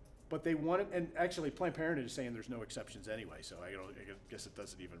 But they wanted, and actually Planned Parenthood is saying there's no exceptions anyway, so I guess it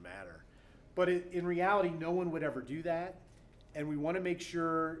doesn't even matter. But in reality, no one would ever do that, and we want to make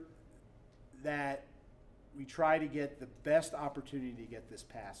sure that we try to get the best opportunity to get this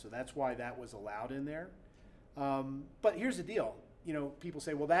passed. So that's why that was allowed in there. But here's the deal. People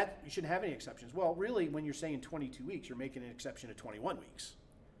say, well, you shouldn't have any exceptions. Well, really, when you're saying 22 weeks, you're making an exception at 21 weeks,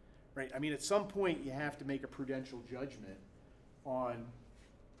 right? I mean, at some point, you have to make a prudential judgment on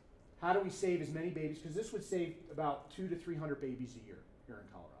how do we save as many babies, because this would save about 200 to 300 babies a year here in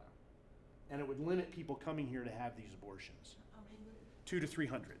Colorado. And it would limit people coming here to have these abortions. how many would 200 to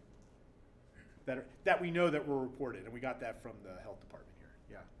 300 that we know that were reported, and we got that from the health department here.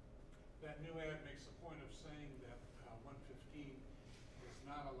 Yeah. That new ad makes a point of saying that 115 is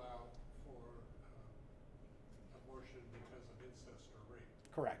not allowed for abortion because of incest or rape.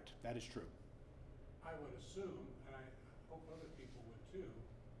 Correct. That is true. I would assume, and I hope other people would too,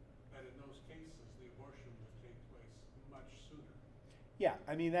 that in those cases the abortion would take place much sooner. Yeah,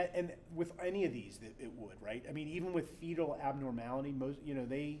 I mean that, and with any of these, it would, right? I mean, even with fetal abnormality,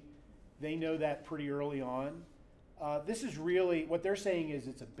 they know that pretty early on. This is really what they're saying is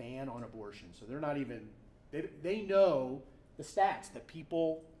it's a ban on abortion. So they're not even. They know the stats that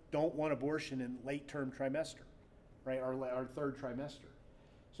people don't want abortion in late term trimester, right? Our third trimester.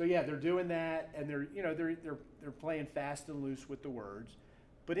 So yeah, they're doing that, and they're playing fast and loose with the words.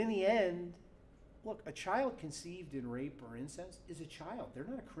 But in the end, look, a child conceived in rape or incest is a child. They're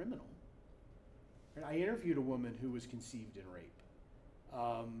not a criminal. And I interviewed a woman who was conceived in rape.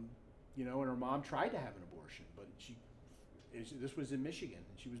 And her mom tried to have an abortion, but this was in Michigan,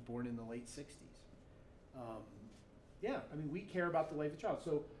 and she was born in the late 60s. Yeah, I mean, we care about the life of the child.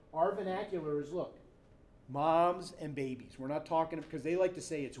 So our vernacular is, look, moms and babies. We're not talking, because they like to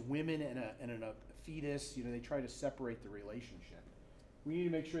say it's women and a fetus. They try to separate the relationship. We need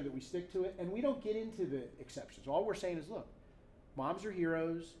to make sure that we stick to it, and we don't get into the exceptions. All we're saying is, look, moms are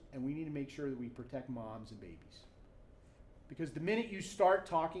heroes, and we need to make sure that we protect moms and babies. Because the minute you start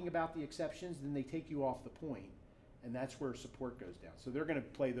talking about the exceptions, then they take you off the point, and that's where support goes down. So they're going to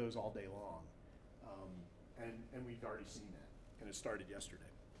play those all day long, and we've already seen that, and it started yesterday.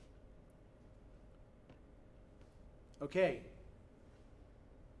 Okay,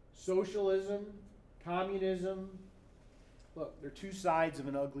 socialism, communism, look, they're two sides of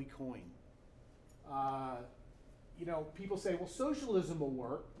an ugly coin. People say, well, socialism will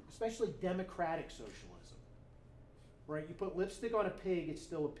work, especially democratic socialism. Right? You put lipstick on a pig, it's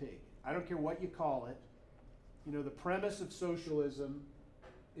still a pig. I don't care what you call it. The premise of socialism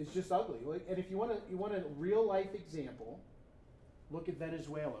is just ugly. And if you want a real life example, look at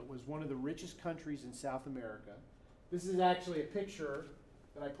Venezuela. It was one of the richest countries in South America. This is actually a picture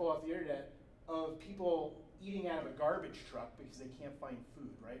that I pulled off the internet of people eating out of a garbage truck because they can't find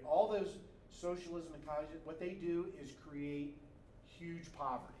food, right? All those socialism and communism, what they do is create huge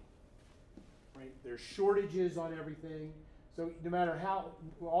poverty. Right? There's shortages on everything. So no matter how,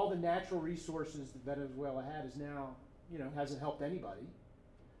 all the natural resources that Venezuela had is now, hasn't helped anybody.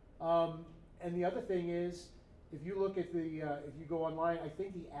 And the other thing is, if you look at if you go online, I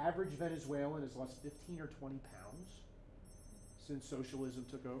think the average Venezuelan has lost 15 or 20 pounds since socialism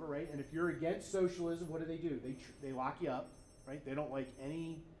took over, right? And if you're against socialism, what do? They lock you up, right? They don't like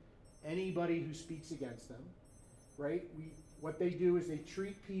anybody who speaks against them, right? What they do is they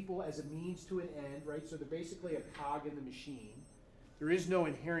treat people as a means to an end, right? So they're basically a cog in the machine. There is no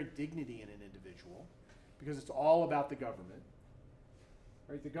inherent dignity in an individual because it's all about the government.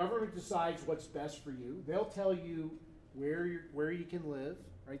 Right? The government decides what's best for you. They'll tell you where you can live,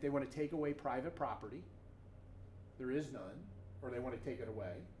 right? They want to take away private property. There is none, or they want to take it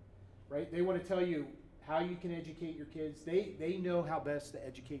away, right? They want to tell you how you can educate your kids. They know how best to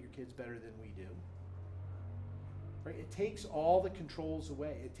educate your kids better than we do. Right? It takes all the controls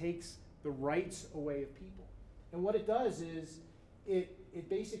away. It takes the rights away of people. And what it does is it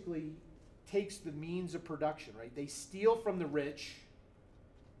basically takes the means of production, right? They steal from the rich,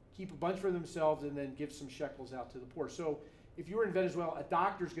 keep a bunch for themselves, and then give some shekels out to the poor. So if you were in Venezuela, a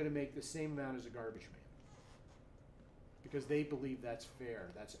doctor's going to make the same amount as a garbage man because they believe that's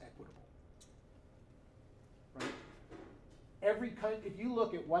fair, that's equitable. Right? If you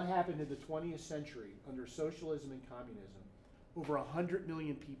look at what happened in the 20th century under socialism and communism, over 100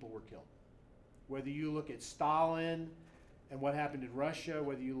 million people were killed. Whether you look at Stalin and what happened in Russia,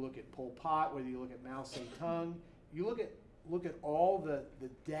 whether you look at Pol Pot, whether you look at Mao Zedong, you look at all the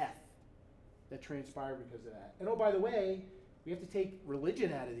death that transpired because of that. And oh, by the way, we have to take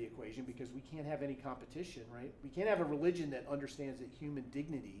religion out of the equation because we can't have any competition, right? We can't have a religion that understands that human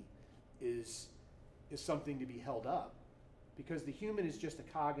dignity is something to be held up because the human is just a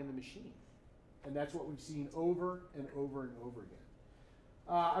cog in the machine. And that's what we've seen over and over and over again.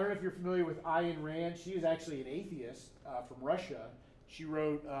 I don't know if you're familiar with Ayn Rand. She is actually an atheist from Russia. She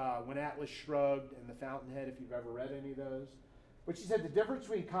wrote When Atlas Shrugged and The Fountainhead, if you've ever read any of those. But she said the difference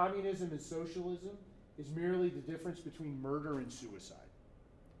between communism and socialism is merely the difference between murder and suicide.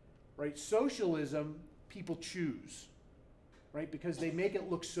 Right? Socialism, people choose, right? Because they make it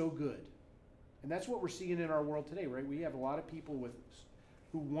look so good. And that's what we're seeing in our world today, right? We have a lot of people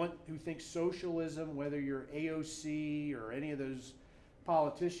who think socialism, whether you're AOC or any of those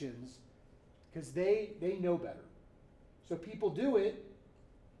politicians, because they know better. So people do it,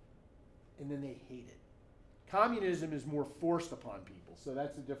 and then they hate it. Communism is more forced upon people, so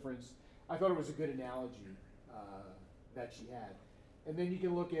that's the difference. I thought it was a good analogy that she had. And then you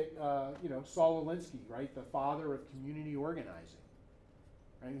can look at, Saul Alinsky, right, the father of community organizing,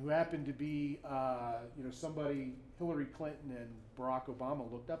 right, who happened to be, somebody Hillary Clinton and Barack Obama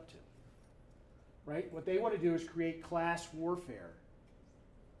looked up to, right? What they want to do is create class warfare,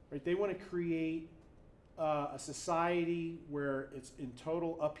 right? They want to create a society where it's in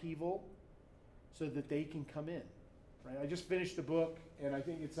total upheaval so that they can come in, right? I just finished the book, and I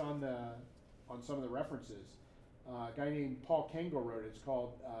think it's on some of the references. A guy named Paul Kengel wrote it. It's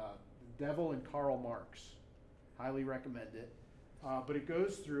called The Devil and Karl Marx. Highly recommend it. But it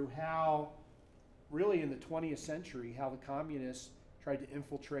goes through how, really in the 20th century, how the communists tried to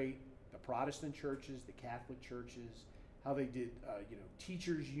infiltrate the Protestant churches, the Catholic churches, how they did,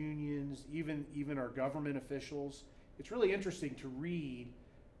 teachers' unions, even our government officials. It's really interesting to read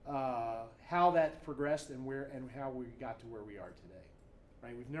how that progressed and how we got to where we are today.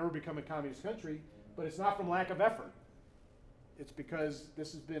 Right? We've never become a communist country, but it's not from lack of effort. It's because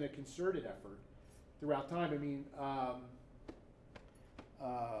this has been a concerted effort throughout time. I mean,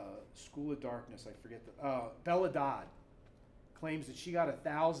 School of Darkness, I forget Bella Dodd claims that she got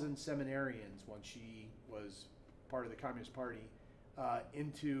 1,000 seminarians when she was part of the Communist Party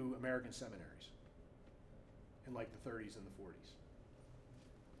into American seminaries in like the 30s and the 40s.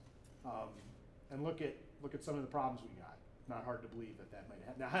 And look at some of the problems we got. Not hard to believe that might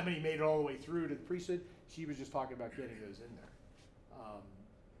happen. Now, how many made it all the way through to the priesthood? She was just talking about getting those in there.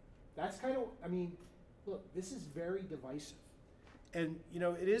 That's kind of, look, this is very divisive. And,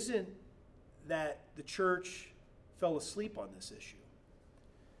 it isn't that the church fell asleep on this issue.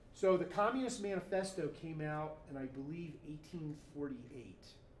 So the Communist Manifesto came out in, I believe, 1848.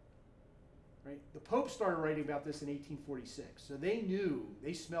 Right? The Pope started writing about this in 1846. So they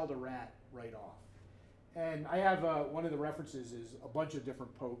smelled a rat right off. And I have one of the references is a bunch of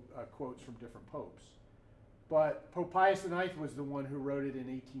different quotes from different popes. But Pope Pius IX was the one who wrote it in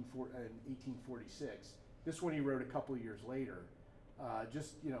 1846. This one he wrote a couple of years later.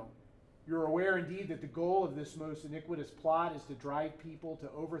 You're aware indeed that the goal of this most iniquitous plot is to drive people to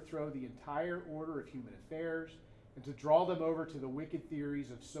overthrow the entire order of human affairs and to draw them over to the wicked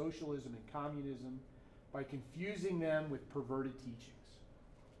theories of socialism and communism, by confusing them with perverted teachings.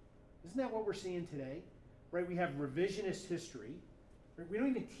 Isn't that what we're seeing today? Right? We have revisionist history. Right? We don't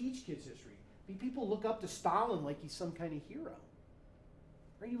even teach kids history. I mean, people look up to Stalin like he's some kind of hero.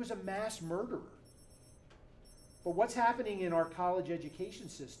 Right? He was a mass murderer. But what's happening in our college education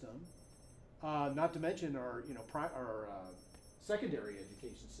system, not to mention our secondary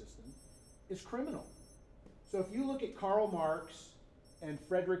education system, is criminal. So if you look at Karl Marx and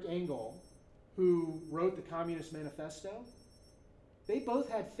Friedrich Engels, who wrote the Communist Manifesto, they both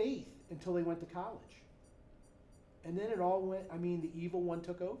had faith until they went to college. And then it all went, the evil one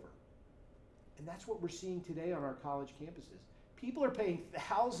took over. And that's what we're seeing today on our college campuses. People are paying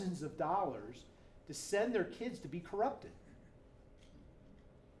thousands of dollars to send their kids to be corrupted.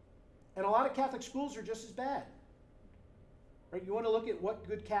 And a lot of Catholic schools are just as bad. Right? You want to look at what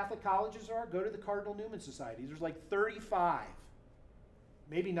good Catholic colleges are? Go to the Cardinal Newman Society. There's like 35,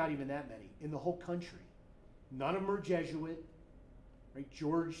 maybe not even that many, in the whole country. None of them are Jesuit. Right?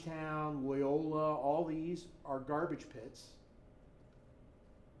 Georgetown, Loyola, all these are garbage pits.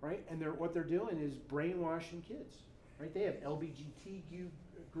 Right? And what they're doing is brainwashing kids. Right? They have LGBTQ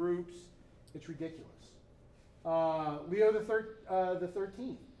groups. It's ridiculous. Leo the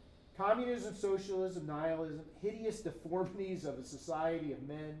 13th. Communism, socialism, nihilism, hideous deformities of a society of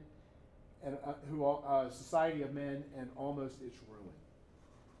men, and society of men, and almost its ruin.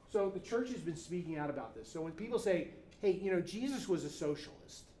 So the church has been speaking out about this. So when people say, "Hey, Jesus was a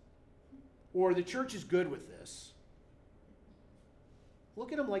socialist," or "the church is good with this,"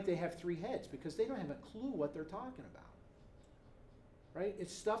 look at them like they have three heads, because they don't have a clue what they're talking about. Right?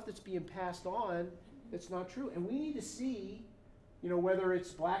 It's stuff that's being passed on that's not true, and we need to see. Whether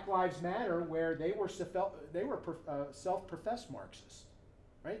it's Black Lives Matter, where they were self-professed Marxists,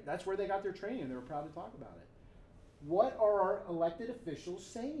 right? That's where they got their training, and they were proud to talk about it. What are our elected officials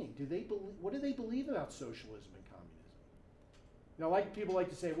saying? What do they believe about socialism and communism? People like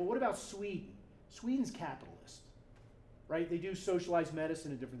to say, well, what about Sweden? Sweden's capitalist, right? They do socialized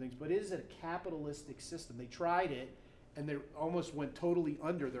medicine and different things, but it is a capitalistic system. They tried it, and they almost went totally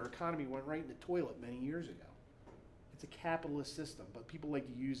under. Their economy went right in the toilet many years ago. It's a capitalist system, but people like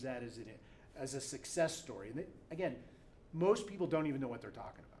to use that as a success story. And again, most people don't even know what they're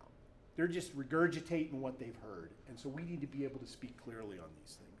talking about. They're just regurgitating what they've heard. And so we need to be able to speak clearly on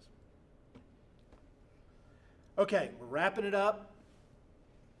these things. Okay, we're wrapping it up.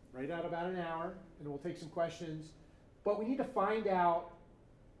 Right at about an hour, and we'll take some questions. But we need to find out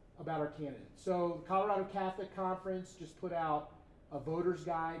about our candidates. So the Colorado Catholic Conference just put out a voter's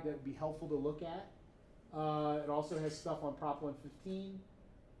guide that would be helpful to look at. It also has stuff on Prop 115.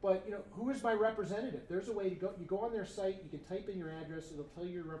 But, who is my representative? There's a way to go. You go on their site, you can type in your address, it'll tell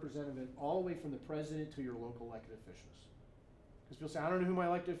you your representative all the way from the president to your local elected officials. Because people say, I don't know who my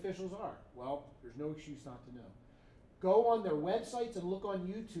elected officials are. Well, there's no excuse not to know. Go on their websites and look on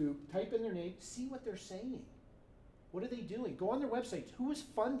YouTube, type in their name, see what they're saying. What are they doing? Go on their websites. Who is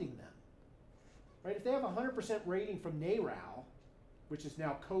funding them? Right? If they have a 100% rating from NARAL, which is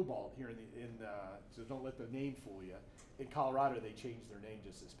now Cobalt here so don't let the name fool you. In Colorado, they changed their name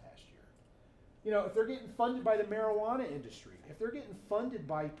just this past year. If they're getting funded by the marijuana industry, if they're getting funded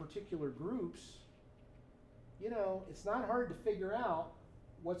by particular groups, it's not hard to figure out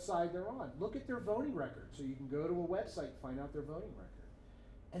what side they're on. Look at their voting record. So you can go to a website, find out their voting record.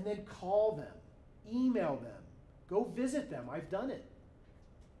 And then call them, email them, go visit them. I've done it.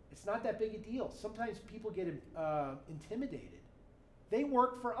 It's not that big a deal. Sometimes people get intimidated. They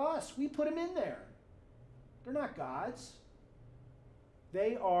work for us. We put them in there. They're not gods.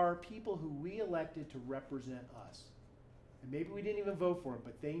 They are people who we elected to represent us. And maybe we didn't even vote for them,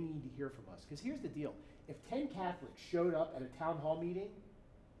 but they need to hear from us. Because here's the deal. If 10 Catholics showed up at a town hall meeting,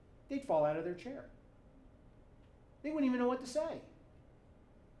 they'd fall out of their chair. They wouldn't even know what to say.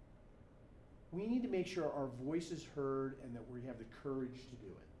 We need to make sure our voice is heard and that we have the courage to do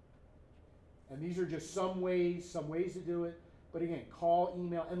it. And these are just some ways to do it. But again, call,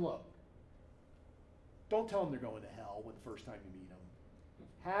 email, and look. Don't tell them they're going to hell the first time you meet them.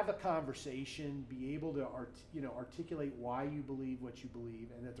 Have a conversation, be able to articulate why you believe what you believe,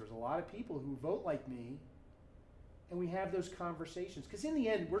 and that there's a lot of people who vote like me, and we have those conversations. Because in the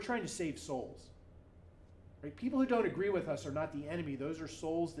end, we're trying to save souls. Right? People who don't agree with us are not the enemy. Those are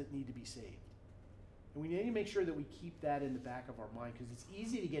souls that need to be saved. And we need to make sure that we keep that in the back of our mind, because it's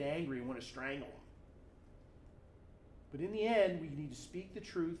easy to get angry and want to strangle them. But in the end, we need to speak the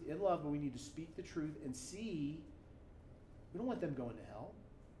truth in love, but we need to speak the truth and see. We don't want them going to hell.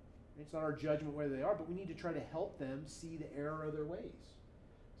 It's not our judgment whether they are, but we need to try to help them see the error of their ways.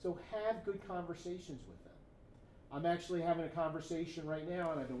 So have good conversations with them. I'm actually having a conversation right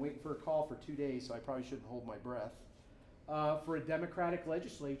now, and I've been waiting for a call for 2 days, so I probably shouldn't hold my breath, for a Democratic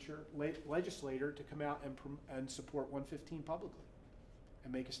legislator to come out and support 115 publicly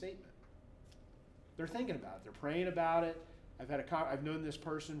and make a statement. They're thinking about it. They're praying about it. I've known this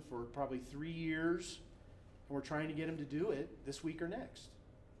person for probably 3 years, and we're trying to get him to do it this week or next.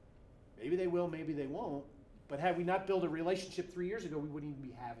 Maybe they will, maybe they won't. But had we not built a relationship 3 years ago, we wouldn't even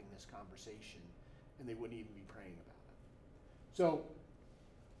be having this conversation, and they wouldn't even be praying about it. So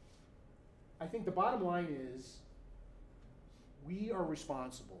I think the bottom line is we are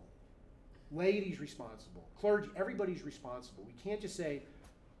responsible. Laity's responsible. Clergy, everybody's responsible. We can't just say,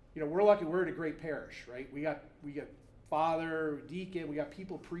 we're lucky we're at a great parish, right? We got father, deacon, we got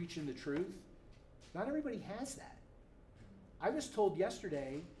people preaching the truth. Not everybody has that. I was told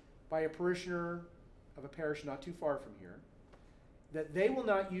yesterday by a parishioner of a parish not too far from here that they will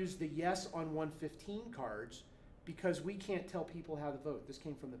not use the yes on 115 cards because we can't tell people how to vote. This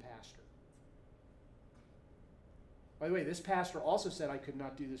came from the pastor. By the way, this pastor also said I could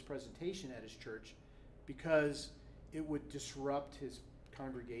not do this presentation at his church because it would disrupt his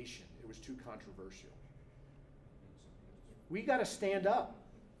congregation. It was too controversial. We got to stand up,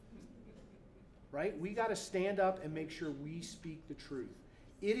 right? We got to stand up and make sure we speak the truth.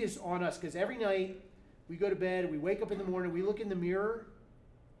 It is on us, because every night we go to bed, we wake up in the morning, we look in the mirror,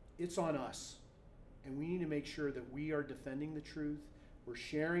 it's on us. And we need to make sure that we are defending the truth, we're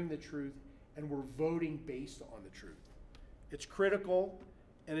sharing the truth, and we're voting based on the truth. It's critical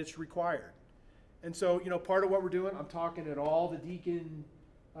and it's required. And so, part of what we're doing, I'm talking at all the deacon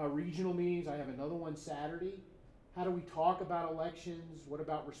regional meetings. I have another one Saturday. How do we talk about elections? What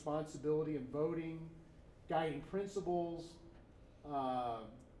about responsibility in voting, guiding principles,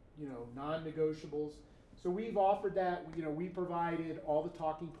 non-negotiables? So we've offered that. We provided all the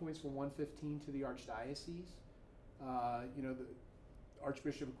talking points from 115 to the Archdiocese. The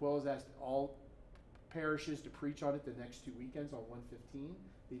Archbishop Aquila has asked all parishes to preach on it the next 2 weekends on 115.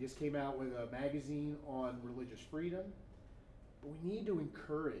 They just came out with a magazine on religious freedom. But we need to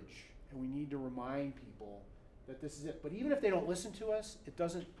encourage and we need to remind people that this is it. But even if they don't listen to us, it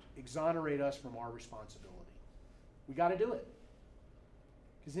doesn't exonerate us from our responsibility. We got to do it.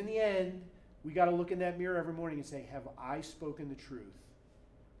 Because in the end, we got to look in that mirror every morning and say, have I spoken the truth?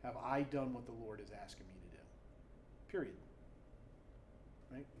 Have I done what the Lord is asking me to do? Period.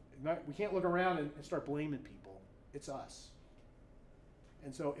 Right? We can't look around and start blaming people. It's us.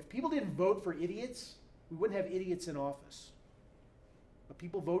 And so if people didn't vote for idiots, we wouldn't have idiots in office. But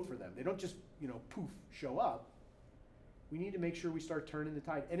people vote for them. They don't just, poof, show up. We need to make sure we start turning the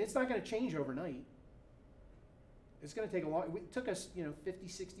tide. And it's not going to change overnight. It's going to take a long, it took us, 50,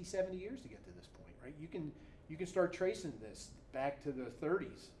 60, 70 years to get to this point, right? You can start tracing this back to the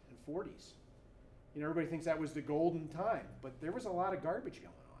 30s and 40s. Everybody thinks that was the golden time, but there was a lot of garbage going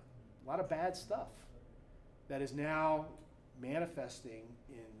on, a lot of bad stuff that is now manifesting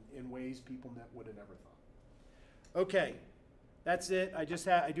in ways people would have never thought. Okay, that's it. I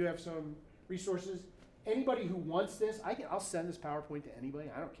do have some resources. Anybody who wants this, I'll send this PowerPoint to anybody.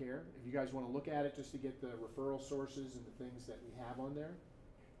 I don't care if you guys want to look at it just to get the referral sources and the things that we have on there.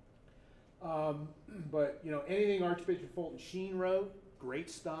 But anything Archbishop Fulton Sheen wrote, great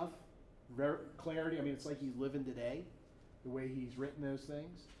stuff, very clarity. I mean, it's like he's living today, the way he's written those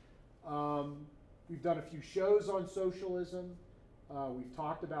things. We've done a few shows on socialism. We've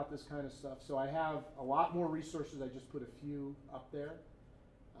talked about this kind of stuff. So I have a lot more resources. I just put a few up there.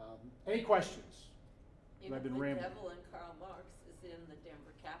 Any questions? I've been The rambling. Devil and Karl Marx is in the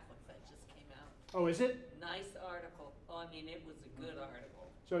Denver Catholic that just came out. Oh, is it? Nice article. Oh, it was a good article.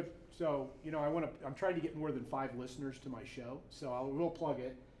 So I'm trying to get more than 5 listeners to my show, so I will plug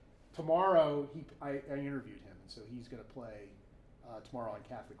it. Tomorrow, I interviewed him, and so he's going to play tomorrow on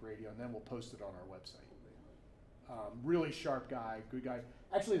Catholic Radio, and then we'll post it on our website. Really sharp guy, good guy.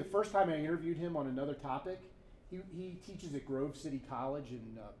 Actually, the first time I interviewed him on another topic, he teaches at Grove City College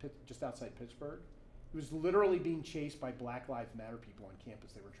in just outside Pittsburgh. He was literally being chased by Black Lives Matter people on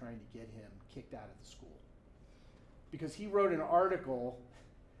campus. They were trying to get him kicked out of the school because he wrote an article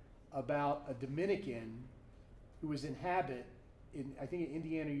about a Dominican who was in habit in, I think, at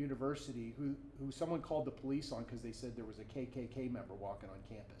Indiana University, who someone called the police on because they said there was a KKK member walking on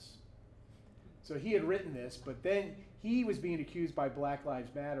campus. So he had written this, but then he was being accused by Black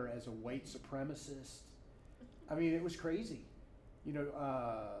Lives Matter as a white supremacist. I mean, it was crazy.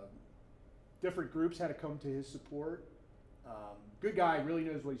 Different groups had to come to his support. Good guy, really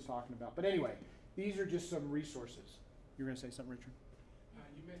knows what he's talking about. But anyway, these are just some resources. You were going to say something, Richard?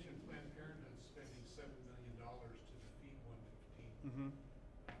 You mentioned Planned Parenthood spending $7 million to defeat 115. Mm-hmm.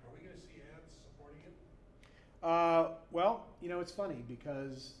 Are we going to see ads supporting it? Well, it's funny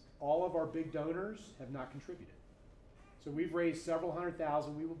because all of our big donors have not contributed. So we've raised several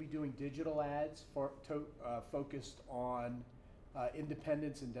 $100,000. We will be doing digital ads focused on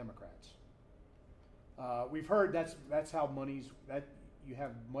independents and Democrats. We've heard that's how that you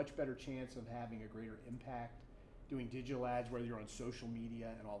have much better chance of having a greater impact doing digital ads, whether you're on social media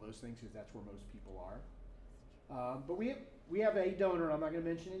and all those things, because that's where most people are. But we have a donor, I'm not going to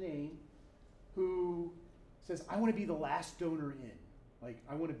mention a name, who says, I want to be the last donor in. Like,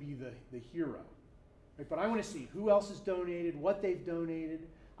 I want to be the hero. Right? But I want to see who else has donated, what they've donated.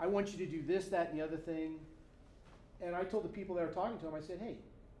 I want you to do this, that, and the other thing. And I told the people that were talking to him, I said, hey,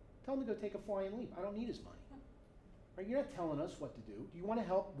 tell him to go take a flying leap. I don't need his money. Right? You're not telling us what to do. Do you want to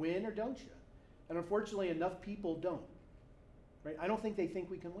help win or don't you? And unfortunately, enough people don't. Right? I don't think they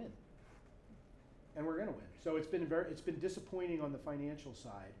think we can win. And we're going to win. So it's been disappointing on the financial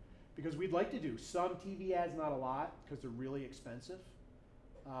side because we'd like to do some TV ads, not a lot, because they're really expensive.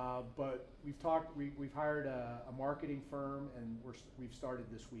 But we've hired a marketing firm, and we've started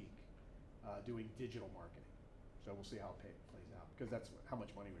this week doing digital marketing. So we'll see how it plays out, because that's how much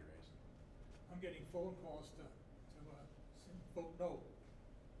money we raise. I'm getting phone calls to vote no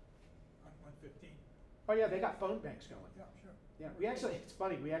on 115. Oh yeah, they got phone banks going. Yeah, sure. Yeah, it's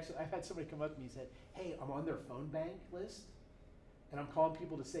funny. I've had somebody come up to me and said, hey, I'm on their phone bank list, and I'm calling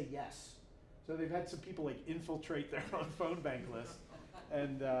people to say yes. So they've had some people like infiltrate their own phone bank list.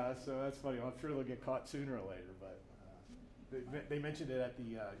 And so that's funny. I'm sure they'll get caught sooner or later, but they mentioned it at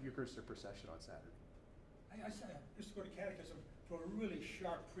the Eucharist procession on Saturday. I used to go to catechism to a really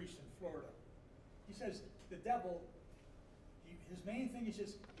sharp priest in Florida. He says the devil, his main thing, he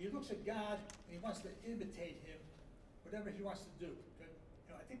says, he looks at God and he wants to imitate him, whatever he wants to do.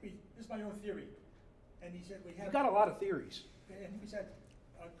 I think this is my own theory. And he said we have. You've got a lot of theories. And he said,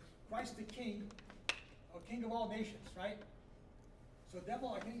 Christ the King, King of all nations, right? So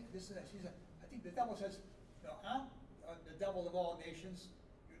devil, I think the devil says, I'm the devil of all nations,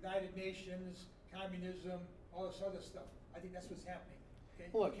 United Nations, communism, all this other stuff. I think that's what's happening. Okay?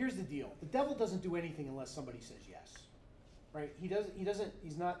 Well, look, here's the deal. The devil doesn't do anything unless somebody says yes. Right?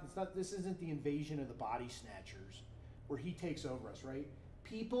 This isn't the invasion of the body snatchers where he takes over us, right?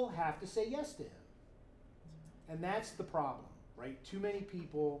 People have to say yes to him. And that's the problem, right? Too many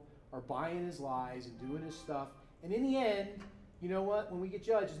people are buying his lies and doing his stuff. And in the end, you know what? When we get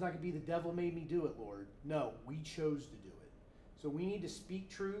judged, it's not going to be the devil made me do it, Lord. No, we chose to do it. So we need to speak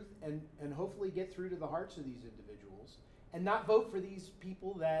truth and hopefully get through to the hearts of these individuals and not vote for these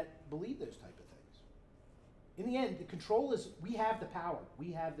people that believe those type of things. In the end, the control is, we have the power.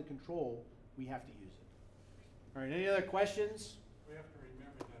 We have the control. We have to use it. All right, any other questions? We have to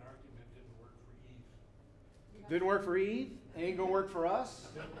remember that argument didn't work for Eve. Didn't work for Eve? Ain't going to work for us?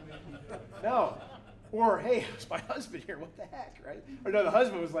 The devil made me do it. No. Or, hey, it's my husband here. What the heck, right? Or no, the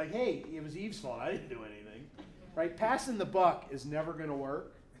husband was like, hey, it was Eve's fault. I didn't do anything. Right? Passing the buck is never going to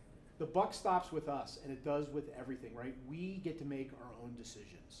work. The buck stops with us, and it does with everything, right? We get to make our own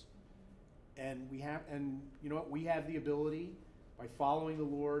decisions. And you know what? We have the ability, by following the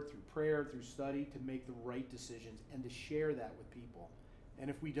Lord through prayer, through study, to make the right decisions and to share that with people. And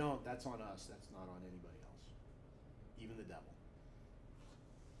if we don't, that's on us. That's not on anybody else, even the devil.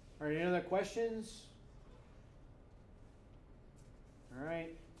 All right, any other questions? All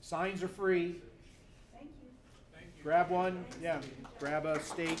right, signs are free. Thank you. Thank you. Grab one. Yeah, grab a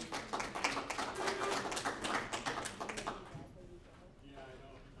steak.